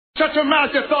Shut your mouth,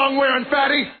 you thong-wearing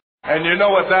fatty! And you know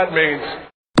what that means.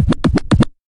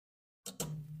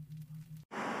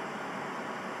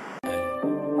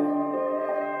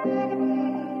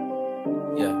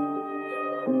 Yeah.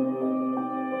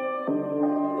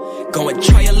 Go and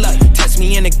try your luck. Test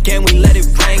me in again, we let it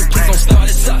rain. Please don't start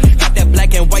us up. Got that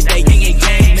black and white, that yin and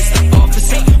yang. Mr.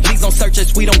 Officer, please don't search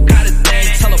us, we don't got a thing.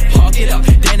 Tell her park it up.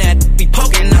 Then that be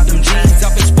poking out them jeans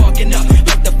up and sparking up.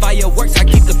 Like the fireworks, I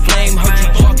keep the flame. Heard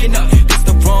you parking up. It's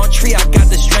the wrong tree, I got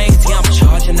the strings. Yeah, I'm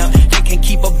charging up. They can't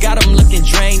keep up, got them looking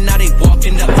drained. Now they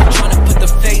walking up. Trying to put the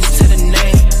face to the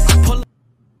name.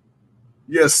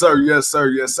 Yes, sir. Yes, sir.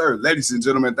 Yes, sir. Ladies and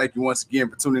gentlemen, thank you once again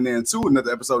for tuning in to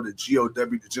another episode of GOW,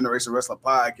 the Generation Wrestling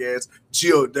Podcast.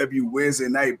 GOW Wednesday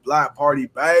Night Block Party,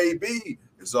 baby.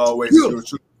 As always, your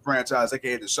true franchise,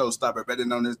 aka the showstopper, better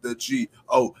known as the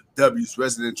GOW's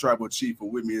resident tribal chief.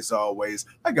 And with me, as always,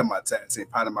 I got my tag team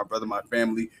partner, my brother, my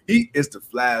family. He is the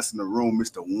flyest in the room,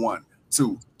 Mr. 1,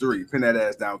 2, 3. Pin that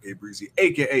ass down, K Breezy,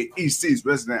 aka EC's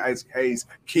resident Isaac Hayes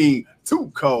King.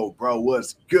 Too cold, bro.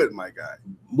 What's good, my guy?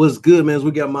 What's good, man?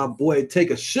 We got my boy Take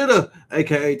a Shitter,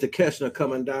 aka Takeshna,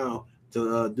 coming down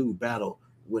to do battle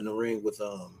in the ring with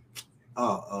damn,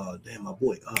 my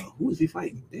boy. Who is he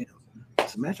fighting? Damn,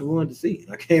 it's a match I wanted to see.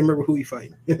 I can't remember who he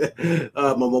fighting.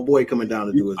 my boy coming down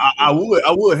to do it. I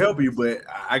would help you, but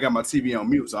I got my TV on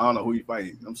mute, so I don't know who he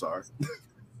fighting. I'm sorry.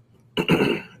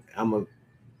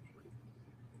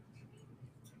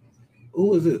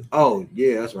 Who is it? Oh,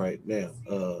 yeah, that's right. Now,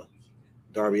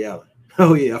 Darby Allin.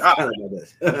 Oh, yeah, I forgot about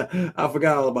this. I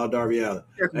forgot all about Darby Allin.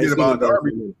 About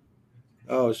Darby.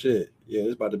 Oh, shit. Yeah,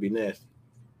 it's about to be nasty.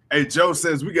 Hey, Joe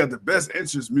says we got the best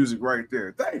entrance music right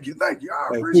there. Thank you. I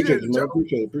appreciate it, Joe.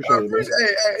 Appreciate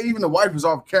it. Hey, even the wife was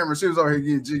off camera. She was over here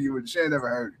getting jiggy with it. She ain't never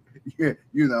heard it. Yeah,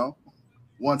 you know,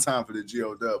 one time for the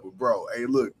GOW. But, bro, hey,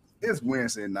 look, it's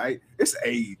Wednesday night. It's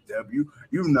AEW.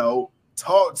 You know,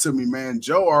 talk to me, man.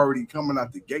 Joe already coming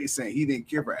out the gate saying he didn't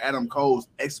care for Adam Cole's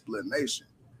explanation.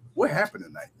 What happened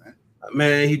tonight, man?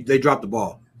 Man, they dropped the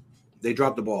ball.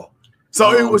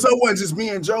 So it wasn't just me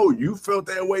and Joe. You felt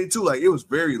that way too. Like it was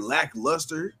very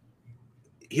lackluster.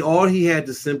 All he had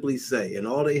to simply say, and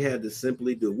all they had to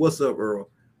simply do, what's up, Earl?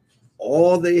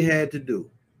 All he had to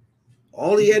do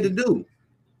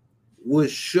was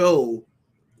show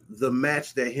the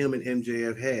match that him and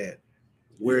MJF had,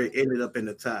 where it ended up in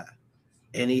a tie.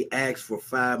 And he asked for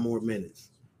 5 more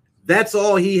minutes. That's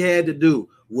all he had to do,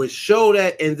 was show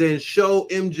that and then show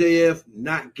MJF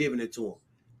not giving it to him.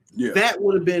 Yeah. That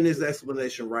would have been his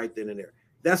explanation right then and there.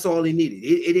 That's all he needed.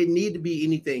 It didn't need to be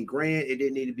anything grand. It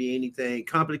didn't need to be anything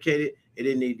complicated. It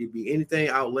didn't need to be anything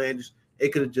outlandish.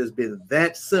 It could have just been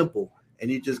that simple.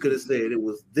 And he just could have said it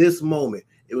was this moment.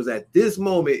 It was at this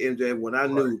moment, MJF, when I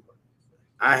knew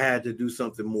I had to do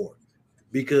something more.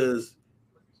 Because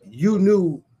you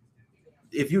knew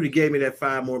if you'd have gave me that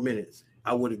 5 more minutes,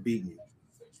 I would have beaten you.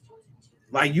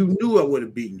 Like, you knew I would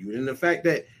have beaten you. And the fact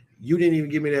that you didn't even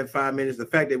give me that 5 minutes, the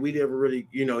fact that we never really,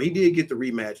 he did get the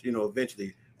rematch,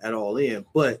 eventually at All In,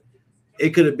 but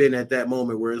it could have been at that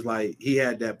moment where it's like he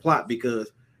had that plot.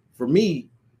 Because for me,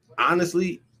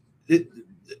 honestly,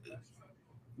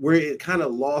 where it kind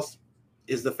of lost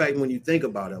is the fact when you think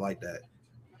about it like that.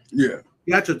 Yeah.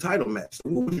 You got your title match. So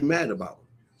what were you mad about?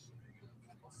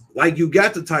 Like, you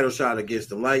got the title shot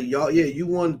against him. Like, y'all, yeah, you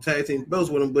won the tag team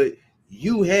belts with him, but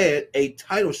you had a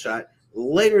title shot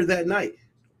later that night.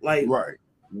 Like, right.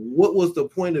 What was the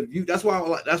point of you? That's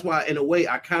why, in a way,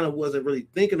 I kind of wasn't really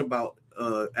thinking about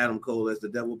Adam Cole as the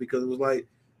devil, because it was like,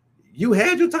 you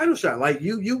had your title shot. Like,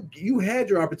 you had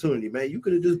your opportunity, man. You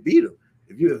could have just beat him.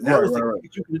 If that was the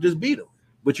case, you could have just beat him,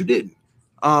 but you didn't.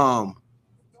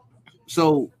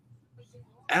 So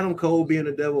Adam Cole being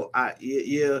the devil,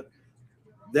 that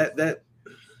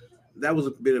was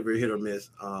a bit of a hit or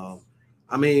miss.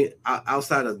 I mean,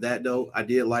 outside of that though, I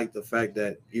did like the fact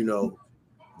that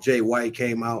Jay White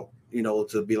came out,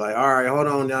 to be like, all right, hold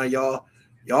on now, y'all.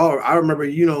 I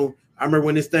remember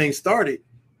when this thing started,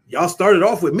 y'all started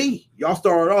off with me. Y'all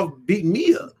started off beating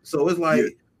me up. So it's like,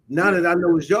 now that I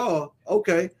know it's y'all,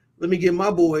 okay, let me get my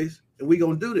boys and we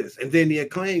gonna do this. And then the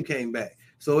Acclaim came back.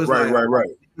 So it's right.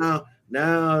 Now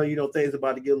things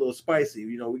about to get a little spicy.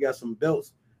 We got some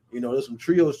belts. There's some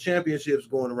trios championships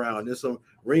going around. There's some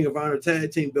Ring of Honor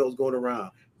tag team belts going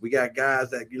around. We got guys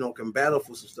that can battle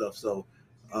for some stuff. So,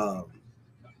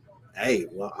 hey,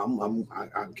 well,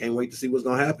 I can't wait to see what's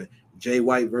gonna happen. Jay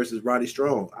White versus Roddy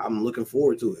Strong. I'm looking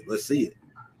forward to it. Let's see it.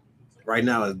 Right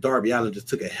now, as Darby Allin just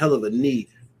took a hell of a knee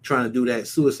trying to do that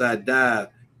suicide dive,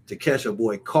 to catch a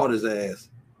boy caught his ass.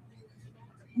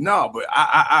 No, but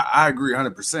I agree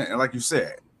 100%. And like you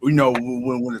said, you know,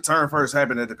 when the turn first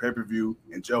happened at the pay-per-view,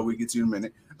 and Joe, we get to you in a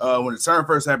minute. When the turn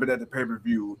first happened at the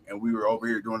pay-per-view, and we were over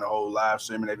here doing the whole live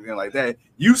stream and everything like that,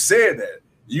 you said that.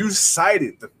 You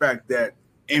cited the fact that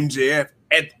MJF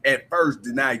at first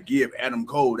did not give Adam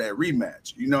Cole that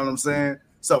rematch. You know what I'm saying?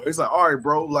 So it's like, all right,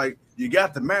 bro, like you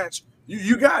got the match.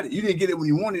 You got it. You didn't get it when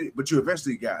you wanted it, but you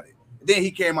eventually got it. Then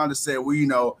he came out and said, well, you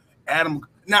know, Adam.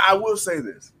 Now, I will say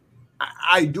this.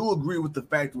 I do agree with the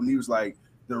fact when he was like,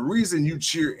 the reason you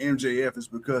cheer MJF is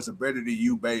because of better than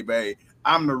you, baby.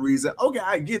 I'm the reason. Okay,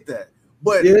 I get that.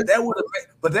 But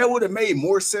that would have made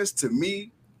more sense to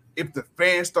me if the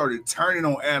fans started turning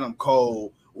on Adam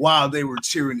Cole while they were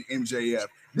cheering MJF.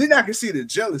 Then I can see the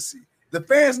jealousy. The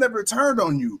fans never turned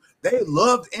on you. They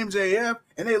loved MJF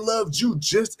and they loved you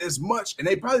just as much, and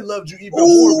they probably loved you even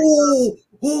more.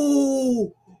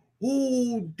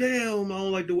 Damn! I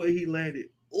don't like the way he landed.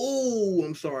 Oh,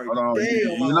 I'm sorry. Hold on.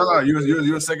 Damn!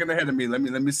 You're a second ahead of me. Let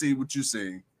me see what you're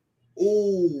seeing.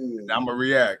 Oh, I'm gonna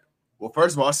react. Well,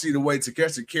 first of all, I see the way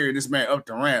Takeshi carried this man up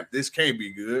the ramp. This can't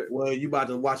be good. Well, you about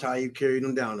to watch how he carried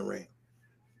him down the ramp.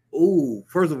 Oh,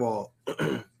 first of all,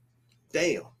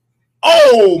 damn.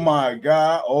 Oh my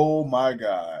God. Oh my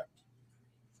God.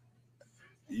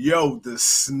 Yo, the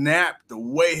snap, the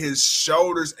way his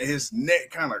shoulders and his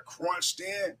neck kind of crunched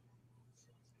in.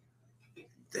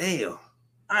 Damn.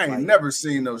 I ain't never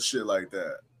seen no shit like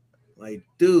that. Like,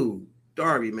 dude,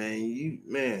 Darby, man,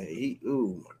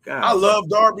 oh my God. I love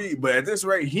Darby, but at this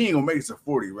rate, he ain't gonna make it to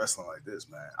 40 wrestling like this,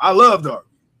 man. I love Darby,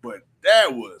 but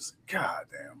that was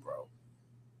goddamn, bro.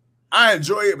 I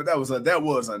enjoy it, but that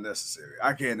was unnecessary.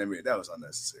 I can't admit that was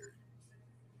unnecessary.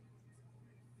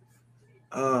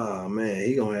 Oh man,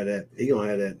 he gonna have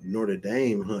that Notre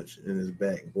Dame hunch in his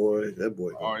back, boy. That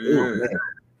boy. Oh yeah. Man.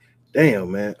 Damn,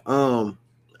 man.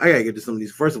 I gotta get to some of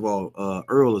these. First of all,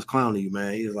 Earl is clowning you,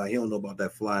 man. He's like, he don't know about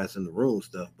that flies in the room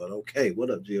stuff. But okay, what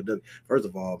up, GOW? First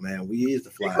of all, man, we is the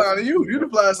flies. You the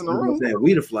flies in the room.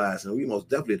 We the flies, and we most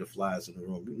definitely the flies in the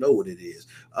room. You know what it is.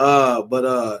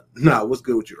 What's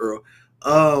good with you, Earl?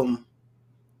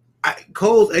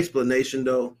 Cole's explanation,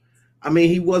 though, I mean,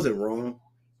 he wasn't wrong.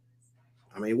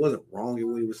 I mean, he wasn't wrong in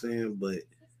what he was saying, but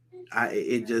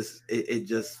it just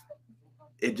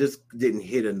didn't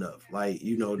hit enough. Like,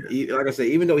 you know, like I said,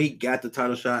 even though he got the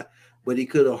title shot, but he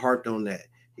could have harped on that.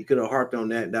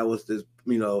 That was this,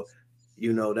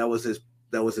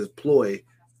 that was his ploy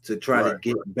to try to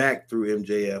get back through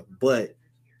MJF. But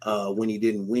when he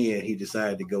didn't win, he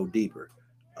decided to go deeper.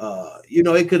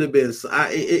 It could have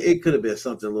been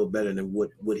something a little better than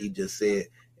what he just said.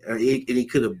 And he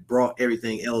could have brought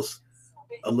everything else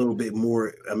a little bit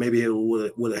more. Maybe it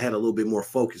would have had a little bit more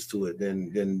focus to it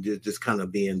than just kind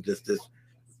of being just this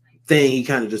thing he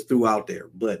kind of just threw out there.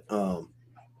 But and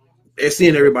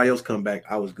seeing everybody else come back,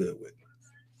 I was good with.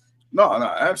 No,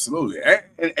 absolutely.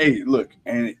 And hey, look,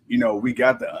 and we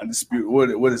got the undisputed.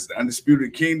 What is the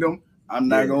Undisputed Kingdom? I'm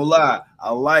not gonna lie,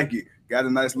 I like it. Got a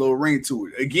nice little ring to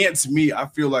it. Again, to me, I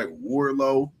feel like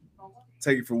Wardlow,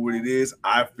 take it for what it is.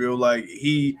 I feel like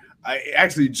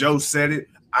Joe said it.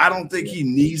 I don't think he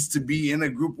needs to be in a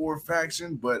group or a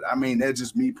faction, but I mean, that's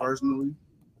just me personally.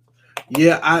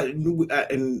 Yeah,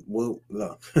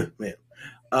 man.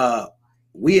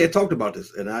 We had talked about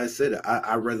this, and I said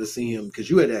I'd rather see him, because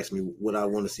you had asked me would I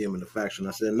want to see him in the faction.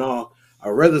 I said no,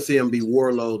 I'd rather see him be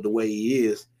Wardlow the way he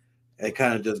is, and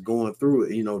kind of just going through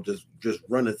it, just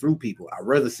running through people. I'd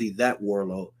rather see that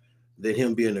Wardlow than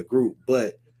him be in a group.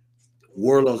 But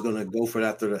Wardlow's going to go for it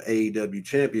after the AEW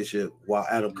championship while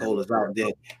Adam Cole is out there.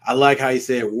 I like how he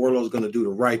said Wardlow's going to do the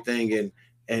right thing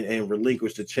and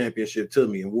relinquish the championship to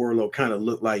me. And Wardlow kind of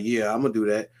looked like, yeah, I'm going to do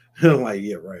that. I'm like,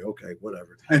 yeah, right. Okay,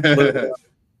 whatever. But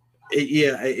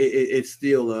it's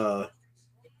still,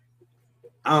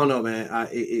 I don't know, man.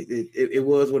 It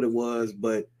was what it was,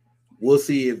 but we'll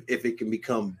see if it can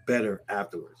become better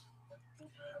afterwards.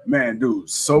 Man, dude,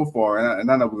 so far, and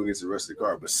I know we're going to get to the rest of the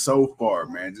card, but so far,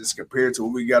 man, just compared to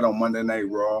what we got on Monday Night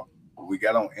Raw, what we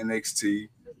got on NXT,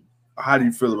 how do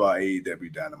you feel about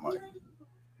AEW Dynamite?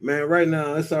 Man, right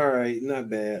now, it's all right. Not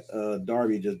bad.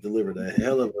 Darby just delivered a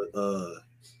hell of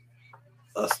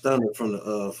a stunner from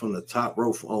the top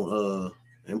rope on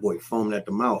and boy foaming at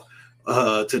the mouth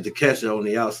to Takeshi on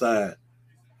the outside.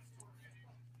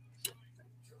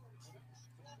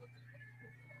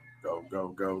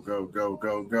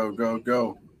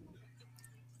 Go.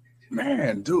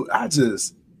 Man, dude, I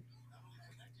just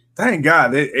thank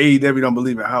God that AEW don't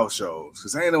believe in house shows,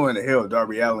 because ain't no in the hell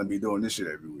Darby Allin be doing this shit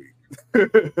every week.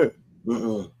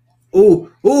 Ooh.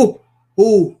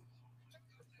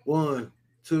 1,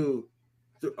 2,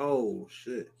 3. Oh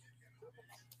shit.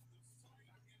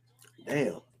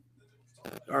 Damn.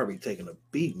 Darby taking a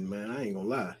beating, man. I ain't gonna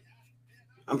lie.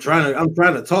 I'm trying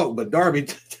to talk, but Darby,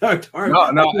 just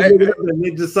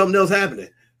something else happening.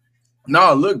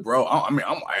 No, look, bro.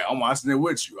 I'm watching it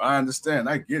with you. I understand.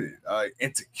 I get it.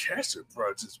 And Takeshita,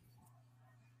 bro,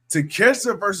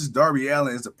 Takeshita versus Darby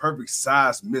Allin is the perfect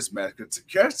size mismatch because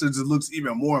Takeshita just looks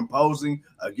even more imposing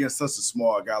against such a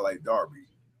small guy like Darby.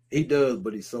 He does,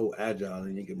 but he's so agile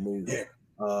and he can move. Yeah.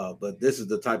 But this is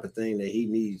the type of thing that he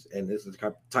needs, and this is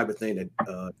the type of thing that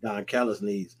Don Callis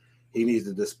needs. He needs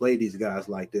to display these guys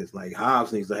like this. Like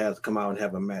Hobbs needs to come out and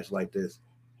have a match like this.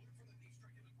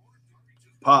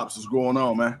 Pops, what's going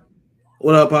on, man?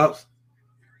 What up, Pops?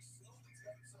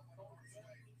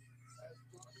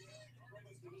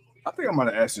 I think I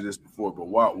might have asked you this before, but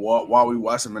while we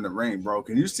watch him in the ring, bro,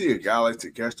 can you see a guy like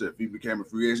Takeshita if he became a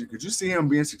free agent? Could you see him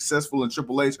being successful in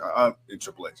Triple H,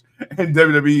 in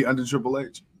WWE under Triple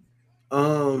H?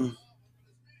 I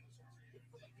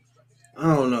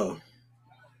don't know.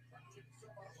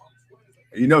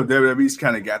 You know, WWE's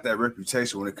kind of got that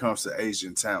reputation when it comes to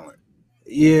Asian talent.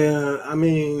 Yeah, I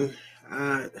mean,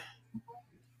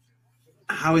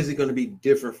 how is it going to be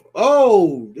different?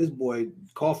 This boy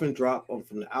coffin drop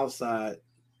from the outside.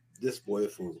 This boy a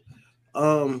fool.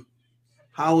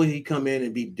 How will he come in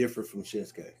and be different from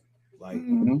Shinsuke? Like,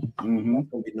 that's gonna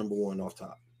be number one off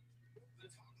top.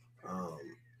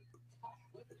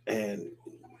 And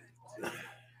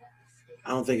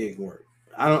I don't think it can work.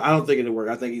 I don't think it'll work.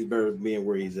 I think he's better being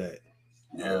where he's at.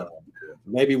 Yeah.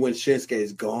 Maybe when Shinsuke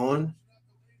is gone,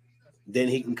 then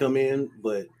he can come in.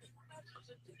 But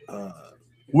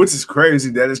which is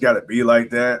crazy that it's got to be like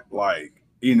that. Like,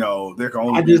 you know, there can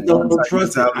only. I just don't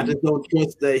trust it. I just don't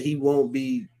trust that he won't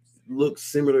look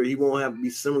similar. He won't have to be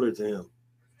similar to him.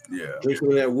 Yeah. Drink some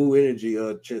of that woo energy,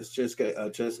 Jessica,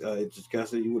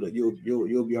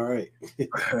 you'll be all right.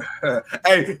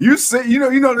 Hey, you say you know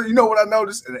what I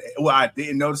noticed? Well, I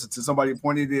didn't notice it until somebody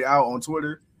pointed it out on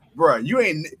Twitter, bro. You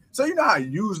ain't so you know how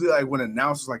usually like when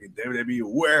announcers like in WWE or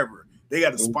wherever they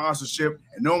got a sponsorship,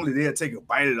 and normally they'll take a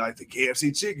bite of like the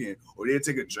KFC chicken or they'll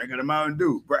take a drink of the Mountain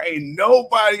Dew. Bro, ain't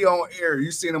nobody on air.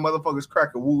 You seen the motherfuckers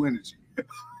crack a woo energy?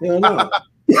 Hell no.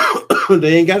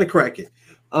 They ain't got to crack it.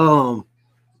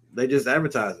 They just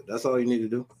advertise it. That's all you need to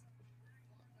do.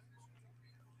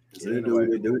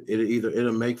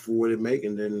 It'll make for what it make,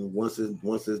 and then once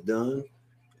it's done,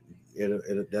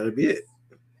 that'll be it.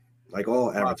 Like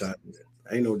all advertising,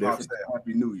 ain't no difference.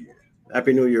 Happy New Year.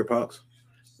 Happy New Year, Pops.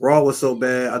 Raw was so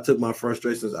bad. I took my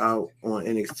frustrations out on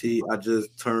NXT. I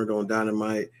just turned on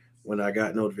Dynamite when I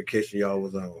got notification y'all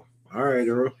was on. All right,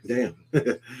 Earl. Damn.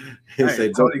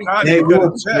 Say,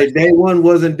 day one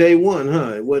wasn't day one,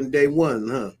 huh? It wasn't day one,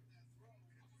 huh?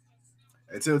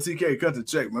 Until TK cut the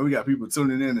check, man. We got people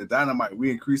tuning in to Dynamite.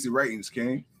 We increasing ratings,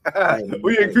 King.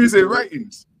 We increasing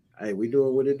ratings. Hey, we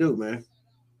doing what it do, man.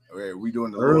 Okay, we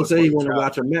doing the Earl say you want to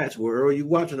watch a match. Well, Earl, you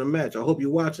watching a match. I hope you're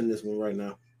watching this one right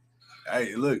now.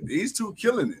 Hey, look, these two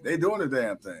killing it. They doing the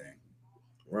damn thing.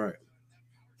 Right.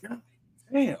 God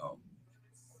damn.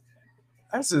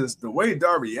 That's just the way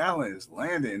Darby Allin is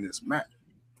landing in this match.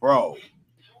 Bro,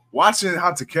 watching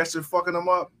how Takeshita fucking him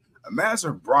up,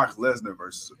 imagine Brock Lesnar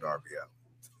versus Darby Allin.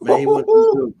 Man, he went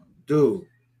dude,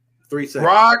 3 seconds.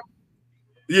 Brock,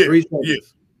 yeah, 3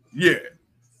 seconds. Yeah.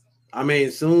 I mean,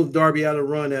 as soon as Darby out of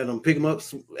run at him, pick him up,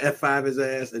 F5 his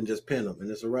ass, and just pin him,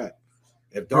 and it's a wrap.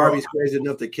 If Darby's crazy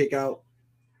enough to kick out,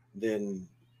 then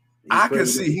I can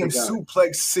see him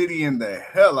suplex City in the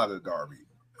hell out of Darby.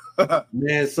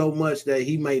 Man, so much that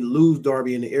he may lose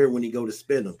Darby in the air when he go to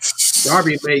spin him.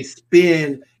 Darby may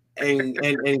spin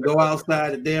and go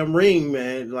outside the damn ring,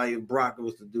 man, like if Brock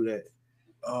was to do that.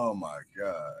 Oh my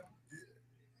God.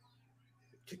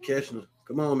 Takeshita,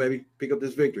 come on, baby. Pick up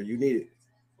this victory. You need it.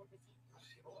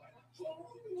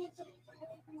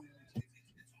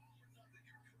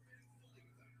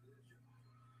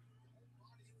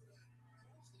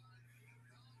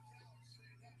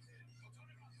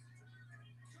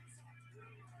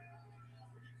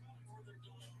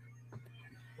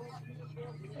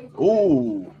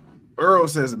 Ooh. Earl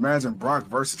says, imagine Brock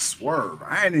versus Swerve.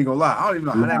 I ain't even gonna lie. I don't even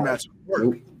know how that match would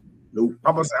work. Nope.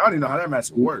 I'm gonna say I don't even know how that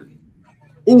match would work.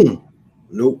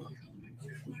 Nope.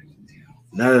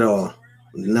 Not at all.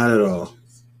 Not at all.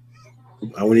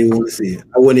 I wouldn't even want to see it.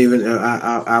 I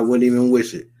wouldn't even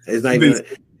wish it. It's not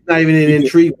even an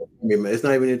intrigue for me, man. It's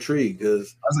not even intrigue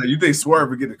because I said, you think Swerve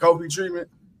would get the Kofi treatment?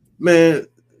 Man,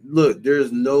 look,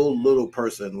 there's no little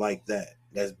person like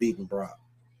that's beating Brock.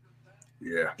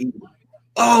 Yeah.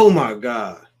 Oh my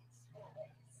God.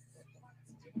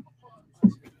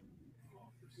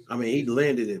 I mean, he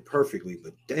landed it perfectly,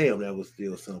 but damn, that was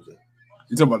still something.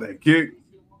 You talking about that kick?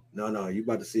 No, you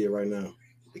about to see it right now.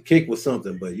 The kick was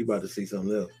something, but you about to see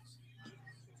something else.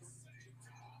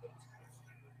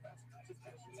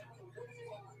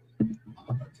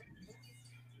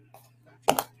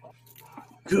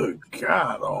 Good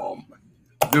God,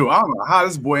 dude, I don't know how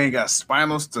this boy ain't got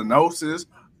spinal stenosis.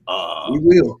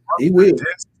 He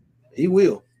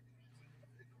will.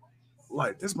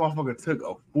 Like, this motherfucker took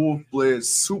a full-fledged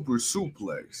super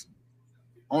suplex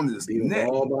on his neck.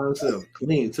 All by himself.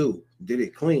 Clean, too. Did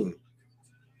it clean.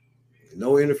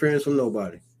 No interference from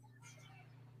nobody.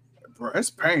 Bro, his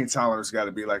pain tolerance got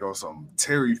to be like on some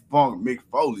Terry Funk, Mick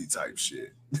Foley type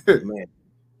shit. Man.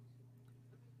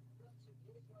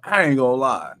 I ain't gonna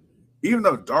lie. Even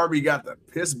though Darby got the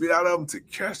piss beat out of him,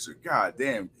 Takeshita,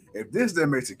 goddamn, if this didn't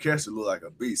make Takeshita look like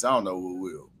a beast, I don't know what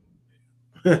will.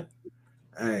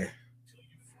 Hey,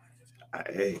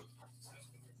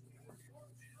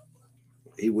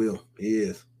 he will. He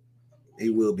is.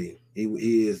 He will be.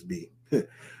 He is be.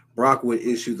 Brock would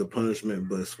issue the punishment,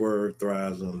 but Swerve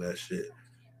thrives on that shit.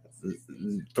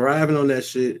 Thriving on that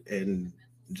shit and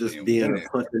just being a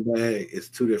punching bag is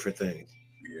two different things.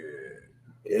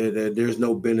 Yeah, there's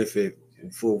no benefit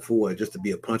for it just to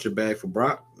be a punching bag for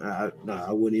Brock. I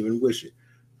wouldn't even wish it.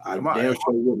 I damn sure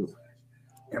wouldn't.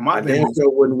 I damn sure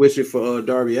wouldn't wish it for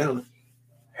Darby Allin.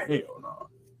 Hell no.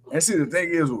 And see, the thing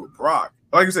is with Brock,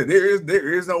 like you said,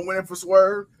 there is no winning for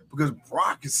Swerve because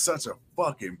Brock is such a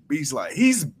fucking beast. Like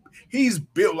he's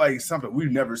built like something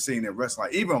we've never seen in wrestling.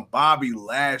 Like, even Bobby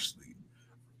Lashley,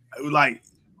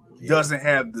 doesn't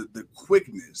have the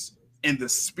quickness and the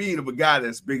speed of a guy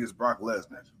that's big as Brock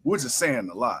Lesnar, which is saying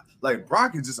a lot. Like,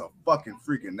 Brock is just a fucking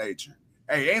freak in nature.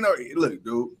 Hey, look,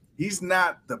 dude, he's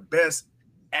not the best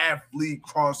athlete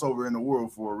crossover in the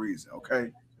world for a reason,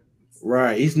 okay?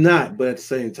 Right, he's not, but at the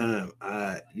same time,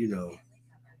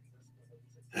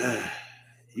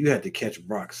 you have to catch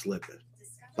Brock slipping.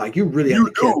 Like, you really have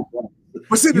to catch Brock.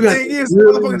 But see, the thing is,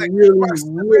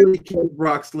 really catch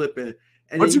Brock slipping.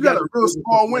 But you got a real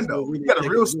small window. You got a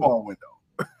real small window.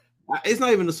 It's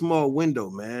not even a small window,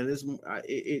 man. It's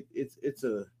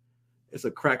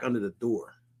a crack under the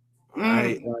door.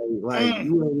 Right? Like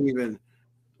you don't even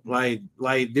like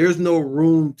there's no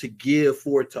room to give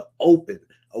for it to open.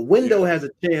 A window has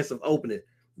a chance of opening.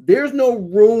 There's no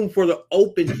room for the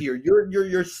open here.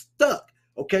 You're stuck.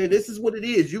 Okay, this is what it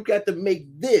is. You got to make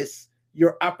this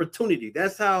your opportunity.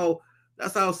 That's how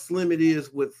slim it is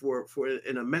for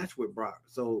in a match with Brock.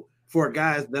 So for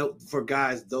guys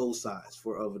those size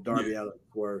of a Darby Allin,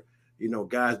 for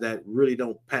guys that really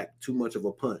don't pack too much of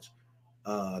a punch,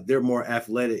 they're more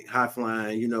athletic, high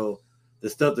flying. The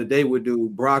stuff that they would do,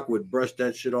 Brock would brush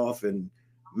that shit off, and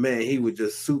man, he would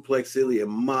just suplex silly and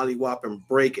mollywop and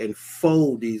break and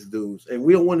fold these dudes. And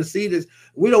we don't want to see this.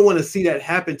 We don't want to see that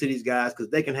happen to these guys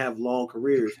because they can have long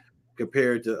careers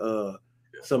compared to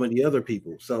some of the other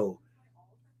people. So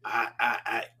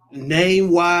I name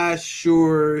wise,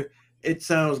 sure, it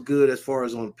sounds good as far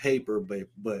as on paper,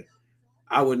 but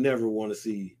I would never want to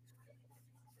see.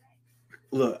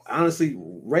 Look, honestly,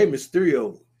 Rey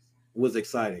Mysterio was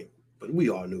exciting, but we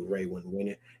all knew Rey wouldn't win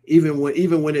it. Even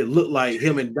when it looked like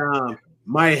him and Dom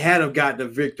might have gotten the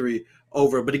victory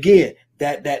over. But again,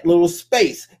 that little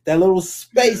space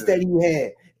that he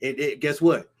had, it guess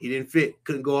what? He didn't fit,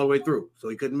 couldn't go all the way through, so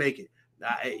he couldn't make it.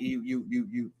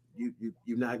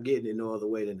 You're not getting it no other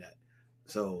way than that.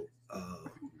 So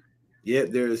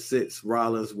there sits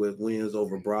Rollins with wins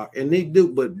over Brock, and they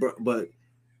do, but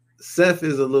Seth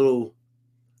isn't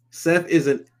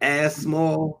as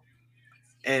small,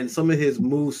 and some of his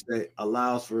moves that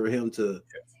allows for him to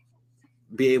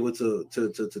be able to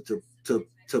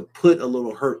put a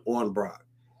little hurt on Brock.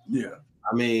 Yeah,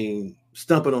 I mean,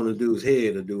 stumping on the dude's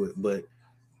head to do it, but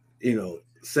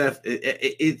Seth,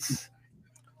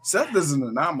 Seth is an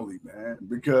anomaly, man,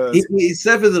 because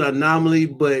Seth is an anomaly,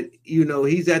 but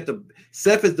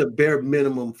Seth is the bare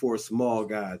minimum for a small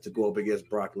guy to go up against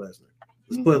Brock Lesnar.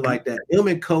 Let's put it like that. Him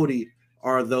and Cody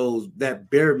are that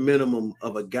bare minimum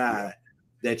of a guy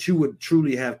that you would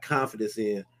truly have confidence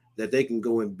in that they can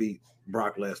go and beat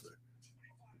Brock Lesnar.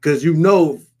 Because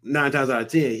 9 times out of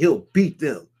 10, he'll beat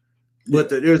them. But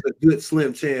there's a good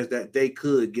slim chance that they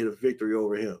could get a victory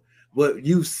over him. But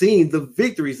you've seen the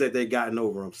victories that they've gotten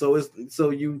over him. So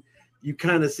you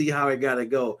kind of see how it got to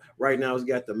go. Right now, it's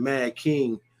got the Mad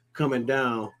King coming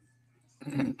down.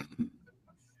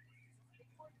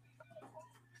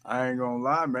 I ain't gonna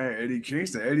lie, man. Eddie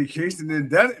Kingston done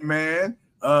done it, man.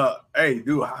 Hey,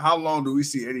 dude, how long do we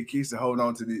see Eddie Kingston hold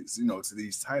on to these, to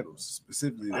these titles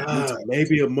specifically?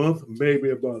 Maybe a month,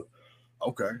 maybe about.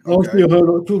 Okay. I don't feel hold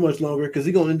on too much longer because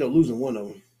he's gonna end up losing one of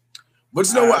them. But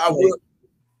you know what?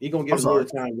 He gonna get a little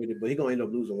time with it, but he gonna end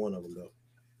up losing one of them though.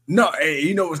 No, hey,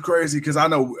 you know what's crazy? Because I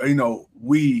know,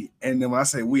 we, and then when I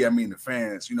say we, I mean the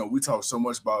fans. We talk so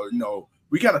much about,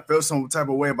 we kind of felt some type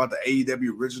of way about the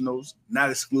AEW originals, not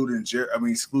excluding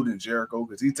Jericho,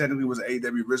 because he technically was an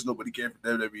AEW original, but he came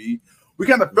from WWE. We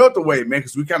kind of felt the way, man,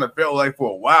 because we kind of felt like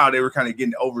for a while they were kind of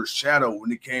getting overshadowed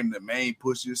when it came to main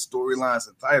pushes, storylines,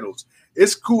 and titles.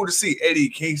 It's cool to see Eddie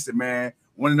Kingston, man,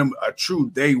 one of them, a true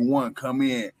day one, come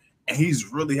in, and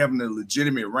he's really having a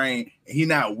legitimate reign, and he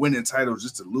not winning titles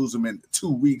just to lose them in 2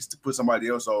 weeks to put somebody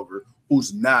else over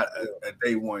who's not a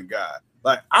day one guy.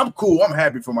 Like, I'm cool. I'm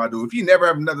happy for my dude. If he never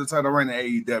have another title reign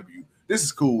in AEW, this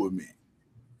is cool with me.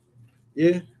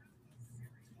 Yeah.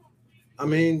 I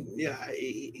mean, yeah,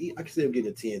 I can see him getting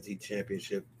a TNT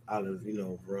championship out of,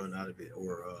 run out of it,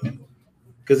 or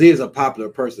because he is a popular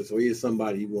person, so he is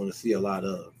somebody you want to see a lot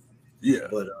of. Yeah.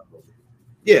 But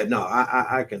yeah, no,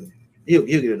 I can. He'll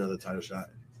get another title shot.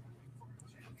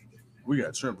 We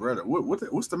got Trent Beretta.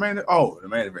 What's the main? Oh, the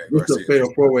main event. It's a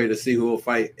fatal 4-way to see who will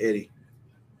fight Eddie.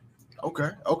 Okay.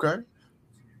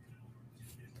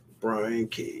 Brian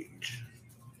Cage.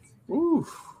 Ooh,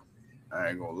 I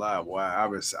ain't gonna lie, boy.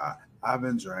 I've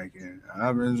been drinking.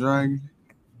 Yeah.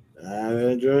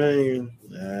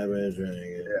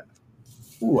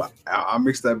 Ooh, I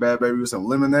mixed that bad baby with some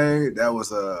lemonade. That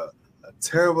was a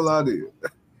terrible idea.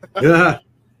 Yeah.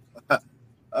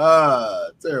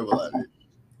 Terrible idea.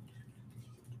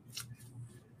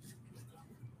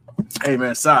 Hey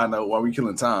man, side note, while we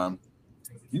killing time,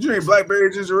 you drink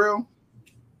blackberry ginger ale?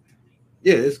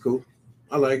 Yeah, it's cool.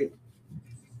 I like it.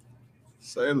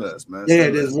 Say less, man. Yeah,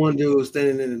 there's one dude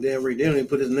standing in the damn ring. They don't even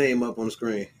put his name up on the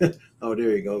screen. Oh,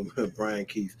 there you go, Brian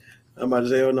Keith. I'm about to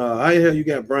say, oh no, how the hell you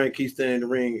got Brian Keith standing in the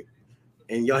ring,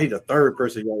 and y'all, he the third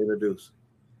person y'all introduced.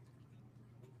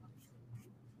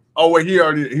 Oh wait,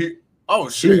 oh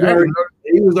shit,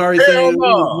 he was already standing the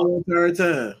whole entire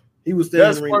time. He was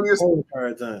standing in the ring the whole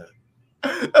entire time.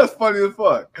 That's funny as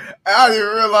fuck. I didn't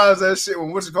even realize that shit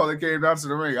when whatchamacallit came down to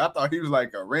the ring. I thought he was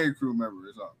like a ring crew member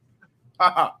or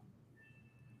something.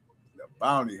 The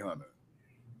bounty hunter.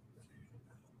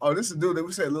 Oh, this is a dude that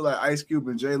we say look like Ice Cube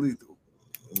and Jay Lethal.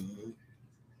 Mm-hmm.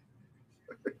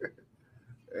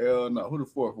 Hell no. Who the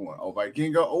fourth one? Oh,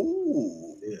 Vikingo.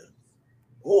 Oh, yeah.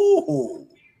 Oh,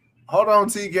 hold on,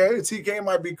 TK. TK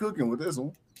might be cooking with this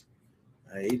one.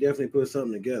 Hey, he definitely put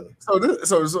something together. So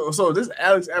this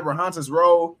Alex Abrahantes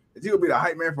role, is he gonna be the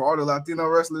hype man for all the Latino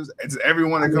wrestlers? It's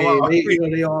everyone that come out.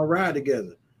 They all ride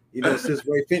together.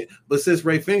 Since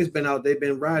Ray Fink's been out, they've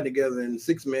been riding together in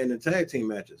 6-man and tag team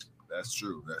matches. That's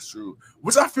true.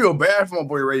 Which I feel bad for my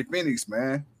boy Ray Phoenix,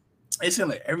 man. It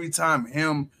seems like every time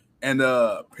him and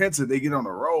Penta they get on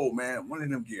the road, man, one of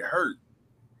them get hurt.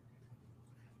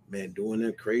 Man, doing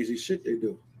that crazy shit they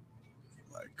do.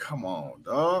 Like, come on,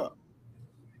 dog.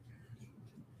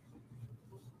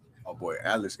 Oh boy,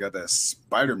 Alex got that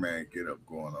Spider-Man get up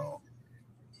going on.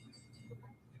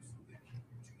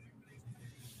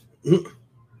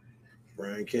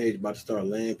 Brian Cage about to start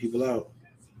laying people out.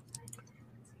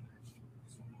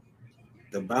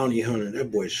 The bounty hunter,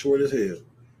 that boy's short as hell.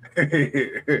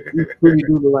 He pretty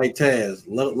do like Taz,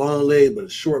 long legs but a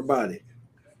short body.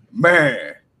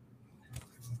 Man.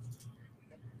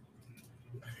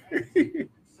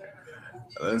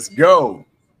 Let's go.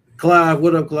 Clive,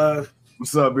 what up, Clive?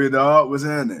 What's up, big dog? What's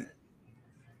happening?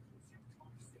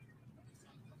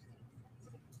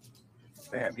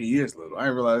 Damn, he is little. I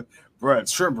didn't realize, bro.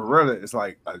 Trent Beretta is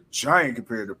like a giant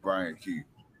compared to Brian Keith.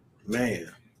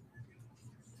 Man.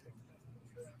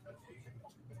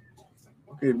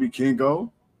 Okay, be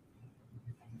Kingo.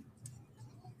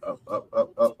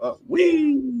 Up.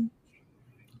 Wee.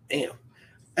 Damn.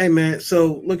 Hey man,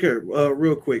 so look here,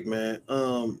 real quick, man.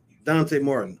 Dante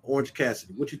Martin, Orange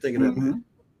Cassidy. What you think of that, man?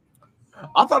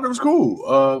 I thought it was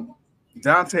cool.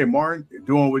 Dante Martin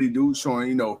doing what he do,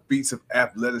 showing feats of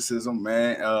athleticism,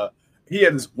 man. He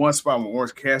had this one spot when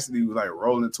Orange Cassidy was like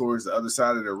rolling towards the other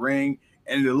side of the ring,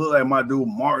 and it looked like my dude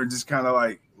Martin just kind of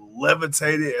like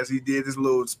levitated as he did this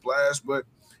little splash. But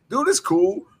dude, it's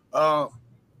cool. My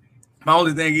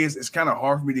only thing is it's kind of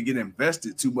hard for me to get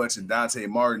invested too much in Dante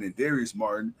Martin and Darius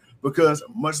Martin because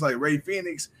much like Ray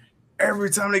Phoenix, every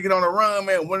time they get on a run,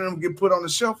 man, one of them get put on the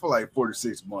shelf for like 4 to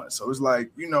 6 months. So it's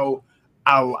like,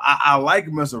 I like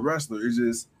him as a wrestler. It's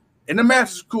just, and the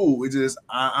match is cool. It's just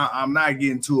I'm not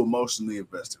getting too emotionally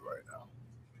invested right now.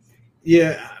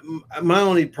 Yeah, my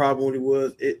only problem with it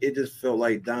was it just felt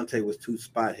like Dante was too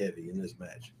spot heavy in this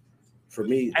match. For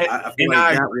me, I feel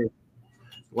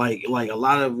like like a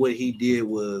lot of what he did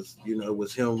was,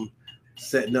 was him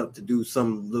setting up to do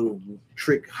some little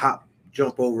trick, hop,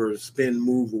 jump over, spin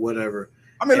move or whatever.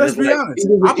 I mean, let's be honest.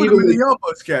 I put him in the Young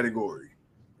Bucks category.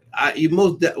 I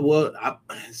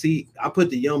put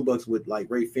the Young Bucks with like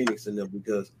Ray Phoenix in them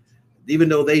because even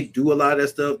though they do a lot of that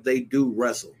stuff, they do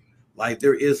wrestle. Like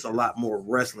there is a lot more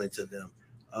wrestling to them.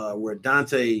 Where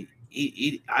Dante,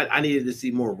 I needed to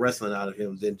see more wrestling out of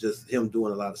him than just him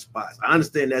doing a lot of spots. I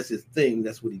understand that's his thing,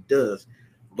 that's what he does,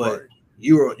 but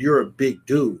you're a big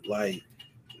dude. Like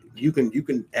you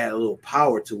can add a little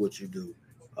power to what you do,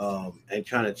 and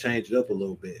kind of change it up a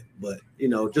little bit. But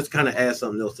just kind of add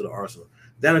something else to the arsenal.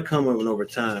 That'll come over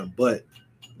time, but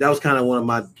that was kind of one of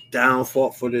my down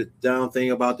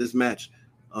thing about this match.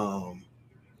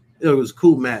 It was a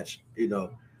cool match, the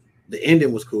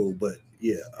ending was cool, but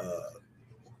yeah,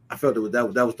 I felt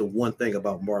that was the one thing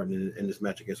about Martin in this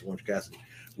match against Orange Cassidy.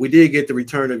 We did get the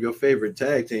return of your favorite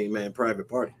tag team, man, Private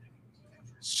Party.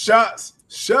 Shots.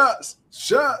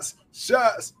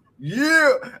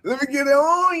 Yeah, let me get it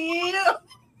on. Yeah.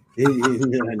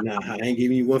 Nah, I ain't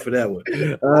giving you one for that one.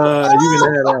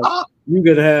 You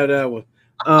gonna have that one.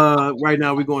 Right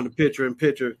now we're going to picture in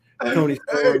picture. Tony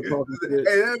Storm. Hey,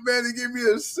 that man to give me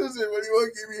a scissor when he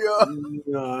won't give me up.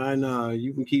 No, I know.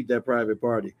 You can keep that Private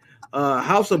Party.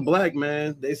 House of Black,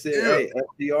 man. They said, hey,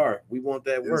 FDR, we want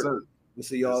that work. Sir. We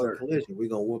see y'all in Collision. We're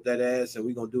gonna whoop that ass and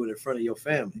we're gonna do it in front of your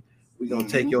family. We're gonna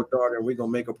take your daughter and we're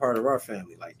gonna make her part of our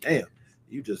family. Like, damn,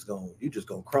 you just gonna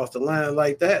cross the line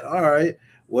like that. All right.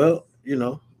 Well,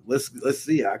 let's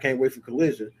see. I can't wait for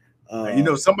Collision.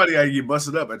 Somebody gotta get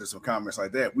busted up after some comments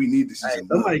like that. We need to see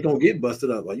somebody gonna get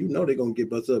busted up. Like, they're gonna get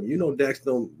busted up. Dax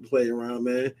don't play around,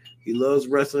 man. He loves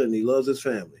wrestling and he loves his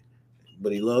family,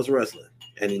 but he loves wrestling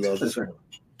and he loves his family,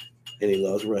 and he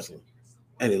loves wrestling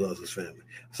and he loves his family.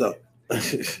 So,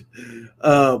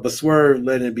 but Swerve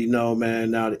letting it be known,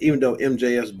 man. Now, even though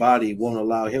MJF's body won't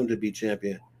allow him to be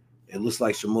champion, it looks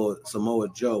like Samoa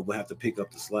Joe will have to pick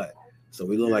up the slack. So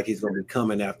we look like he's gonna be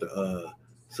coming after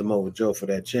Samoa Joe for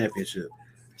that championship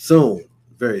soon,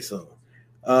 very soon.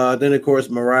 Then of course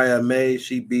Mariah May,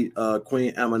 she beat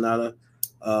Queen Aminata,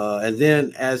 and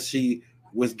then as she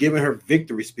was giving her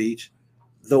victory speech,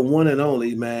 the one and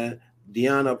only man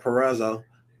Deonna Purrazzo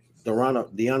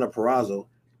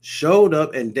showed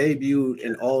up and debuted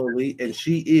in All Elite, and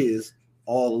she is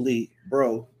All Elite,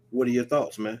 bro. What are your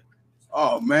thoughts, man?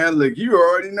 Oh, man, look, you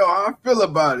already know how I feel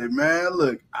about it, man.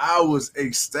 Look, I was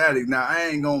ecstatic. Now, I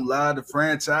ain't going to lie. The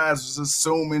franchise was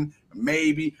assuming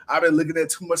maybe. I've been looking at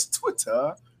too much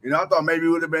Twitter. I thought maybe it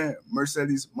would have been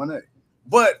Mercedes Moné.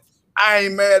 But I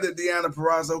ain't mad at Deonna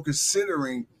Purrazzo,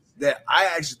 considering that I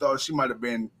actually thought she might have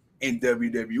been in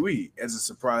WWE as a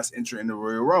surprise entry in the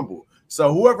Royal Rumble.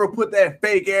 So whoever put that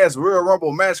fake-ass Royal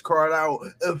Rumble match card out,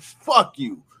 fuck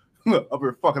you. Up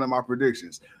here fucking up my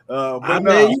predictions.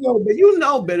 Man, you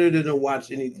know better than to watch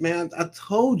any. Man, I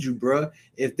told you, bro.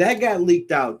 If that got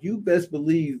leaked out, you best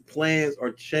believe plans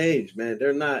are changed, man.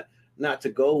 They're not to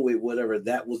go with whatever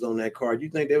that was on that card. You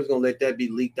think they was gonna let that be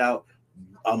leaked out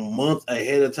a month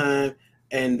ahead of time,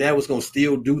 and that was gonna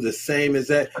still do the same as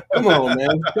that? Come on,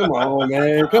 man.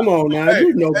 Come on now. Hey,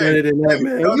 you know better than that,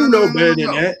 man. You know better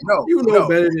than that. You know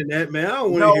better than that, man. I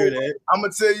don't want to hear that. I'm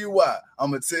gonna tell you why.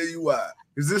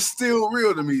 Because it's still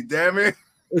real to me, damn it.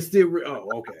 It's still real.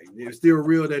 Oh, okay. It's still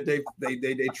real that they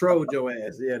trolled your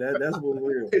ass. Yeah, that's what's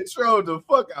real. They trolled the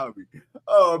fuck out of me.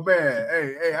 Oh man,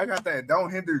 hey, I got that don't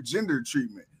hinder gender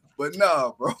treatment. But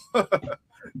no, bro.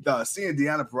 Seeing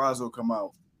Deonna Purrazzo come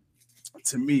out,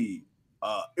 to me,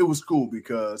 it was cool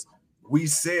because we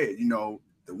said, the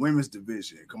women's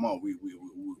division. Come on,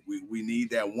 we need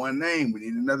that one name. We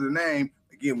need another name.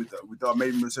 Again, we thought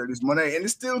maybe Mercedes Moné, and it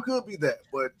still could be that.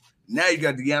 But now you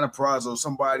got Deonna Purrazzo,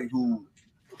 somebody who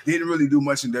didn't really do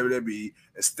much in WWE,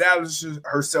 establishes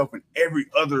herself in every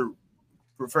other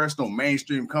professional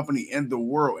mainstream company in the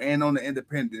world and on the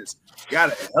independents, got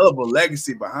a hell of a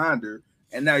legacy behind her,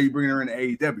 and now you bring her in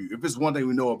AEW. If it's one thing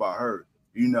we know about her,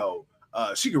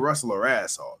 she can wrestle her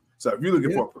ass off. So if you're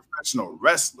looking for a professional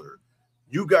wrestler,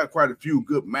 you got quite a few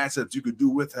good matchups you could do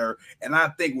with her. And I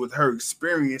think with her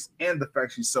experience and the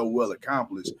fact she's so well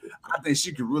accomplished, I think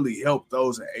she could really help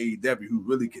those in AEW who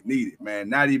really could need it, man.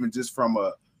 Not even just from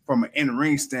an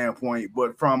in-ring standpoint,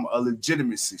 but from a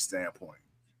legitimacy standpoint.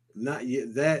 Not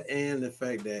yet that, and the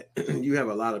fact that you have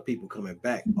a lot of people coming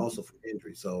back also from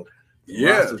injury. So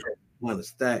want to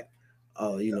stack,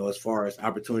 as far as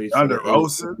opportunities under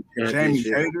Rosa, Jamie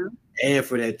Hader, and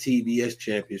for that TBS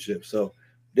championship. So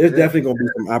there's definitely gonna be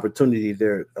some opportunity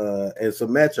there, and some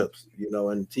matchups,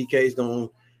 and TK's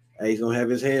gonna have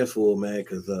his hands full, man,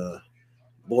 because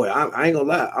Boy, I ain't gonna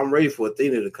lie. I'm ready for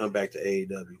Athena to come back to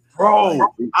AEW. Bro,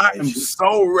 I am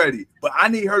so ready. But I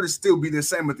need her to still be the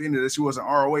same Athena that she was in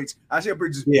ROH. I should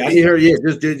just I need her. Yeah,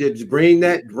 just bring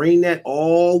that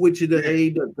all with you to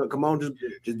AEW. Come on, just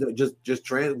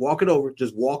walk it over.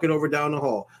 Just walk it over down the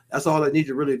hall. That's all I need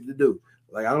you really to do.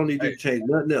 Like I don't need you to change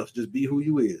nothing else. Just be who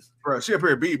you is. Bro, she up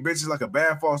here beating bitches like a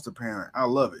bad foster parent. I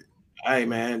love it. Hey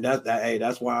man,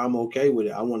 that's why I'm okay with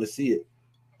it. I want to see it.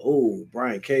 Oh,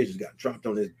 Brian Cage just got dropped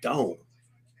on his dome.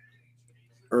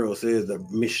 Earl says the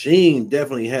machine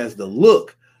definitely has the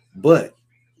look, but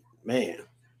man,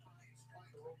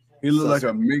 he looked like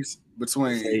a mix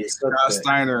between Scott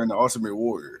Steiner and the Ultimate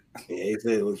Warrior. Yeah, he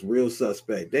said it looks real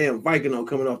suspect. Damn, Viking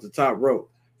coming off the top rope.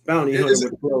 Bounty hunter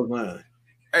with the clothesline.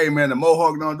 Hey man, the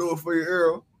Mohawk don't do it for you,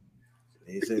 Earl.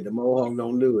 He said the Mohawk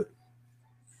don't do it.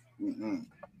 Mm-mm.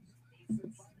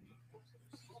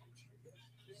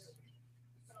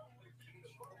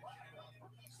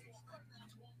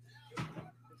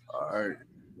 All right.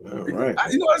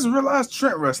 I just realized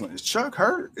Trent wrestling. Is Chuck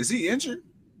hurt? Is he injured?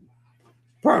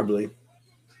 Probably.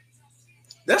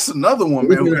 That's another one,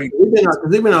 man.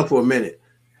 He's been out for a minute.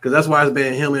 Because that's why it's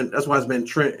been him and that's why it's been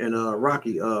Trent and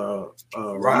Rocky right.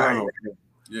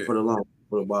 for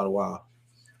about a while.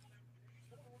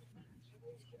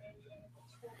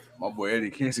 My boy Eddie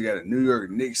Kinsey got a New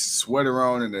York Knicks sweater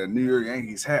on and a New York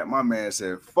Yankees hat. My man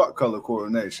said, "Fuck color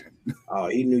coordination." Oh,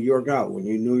 he New York out. When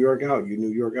you New York out, you New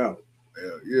York out.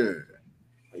 Hell yeah.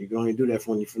 You can only do that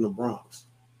when you're from the Bronx.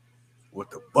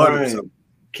 With the butter.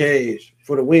 Cage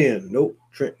for the win. Nope.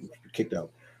 Trent kicked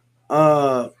out.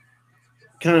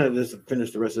 Kind of just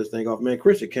finish the rest of this thing off. Man,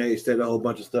 Christian Cage said a whole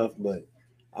bunch of stuff, but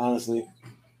honestly,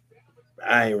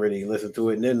 I ain't really listened to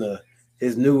it. And then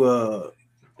his new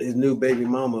baby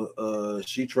mama,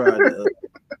 she tried to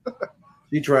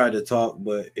talk,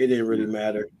 but it didn't really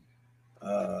matter.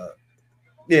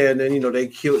 And then they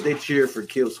cheered for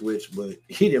Kill Switch, but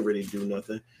he didn't really do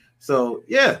nothing. So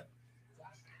yeah,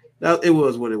 it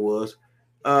was what it was.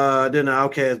 Then the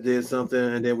Outcast did something,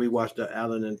 and then we watched the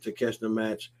Allen and Takeshita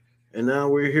match, and now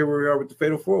we're here where we are with the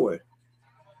Fatal 4-Way.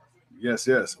 Yes,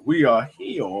 we are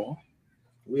here.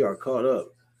 We are caught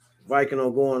up. Viking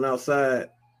going outside.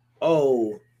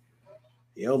 Oh,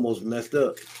 he almost messed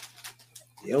up.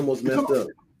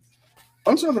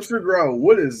 I'm trying to figure out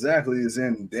what exactly is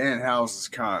in Danhouse's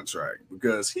contract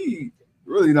because he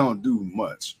really don't do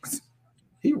much.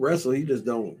 He wrestles. He just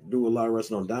don't do a lot of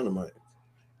wrestling on Dynamite.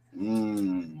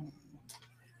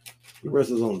 He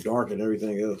wrestles on Dark and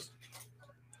everything else.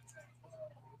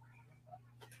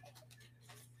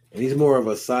 And he's more of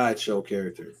a sideshow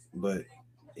character, but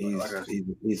he's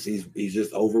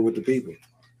just over with the people.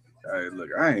 Hey, look,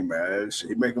 I ain't mad.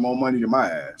 He making more money than my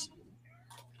ass.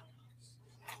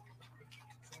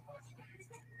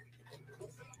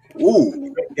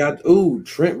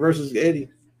 Trent versus Eddie.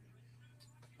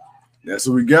 That's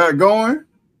what we got going.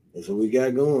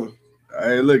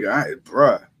 Hey, look,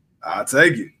 bruh, I'll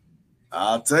take it.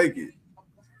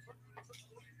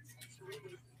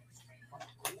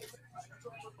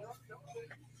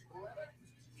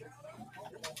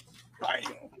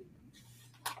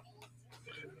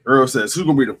 Earl says, who's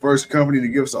going to be the first company to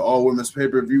give us an all-women's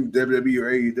pay-per-view, WWE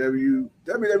or AEW?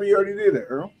 WWE already did that,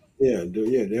 Earl. Yeah,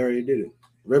 they already did it.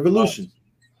 Revolution.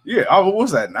 What was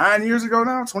that, 9 years ago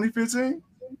now, 2015?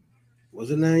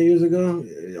 Was it 9 years ago?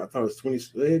 I thought it was 20.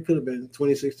 It could have been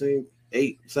 2016,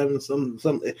 8, 7,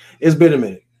 something. It's been a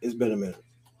minute. Yeah,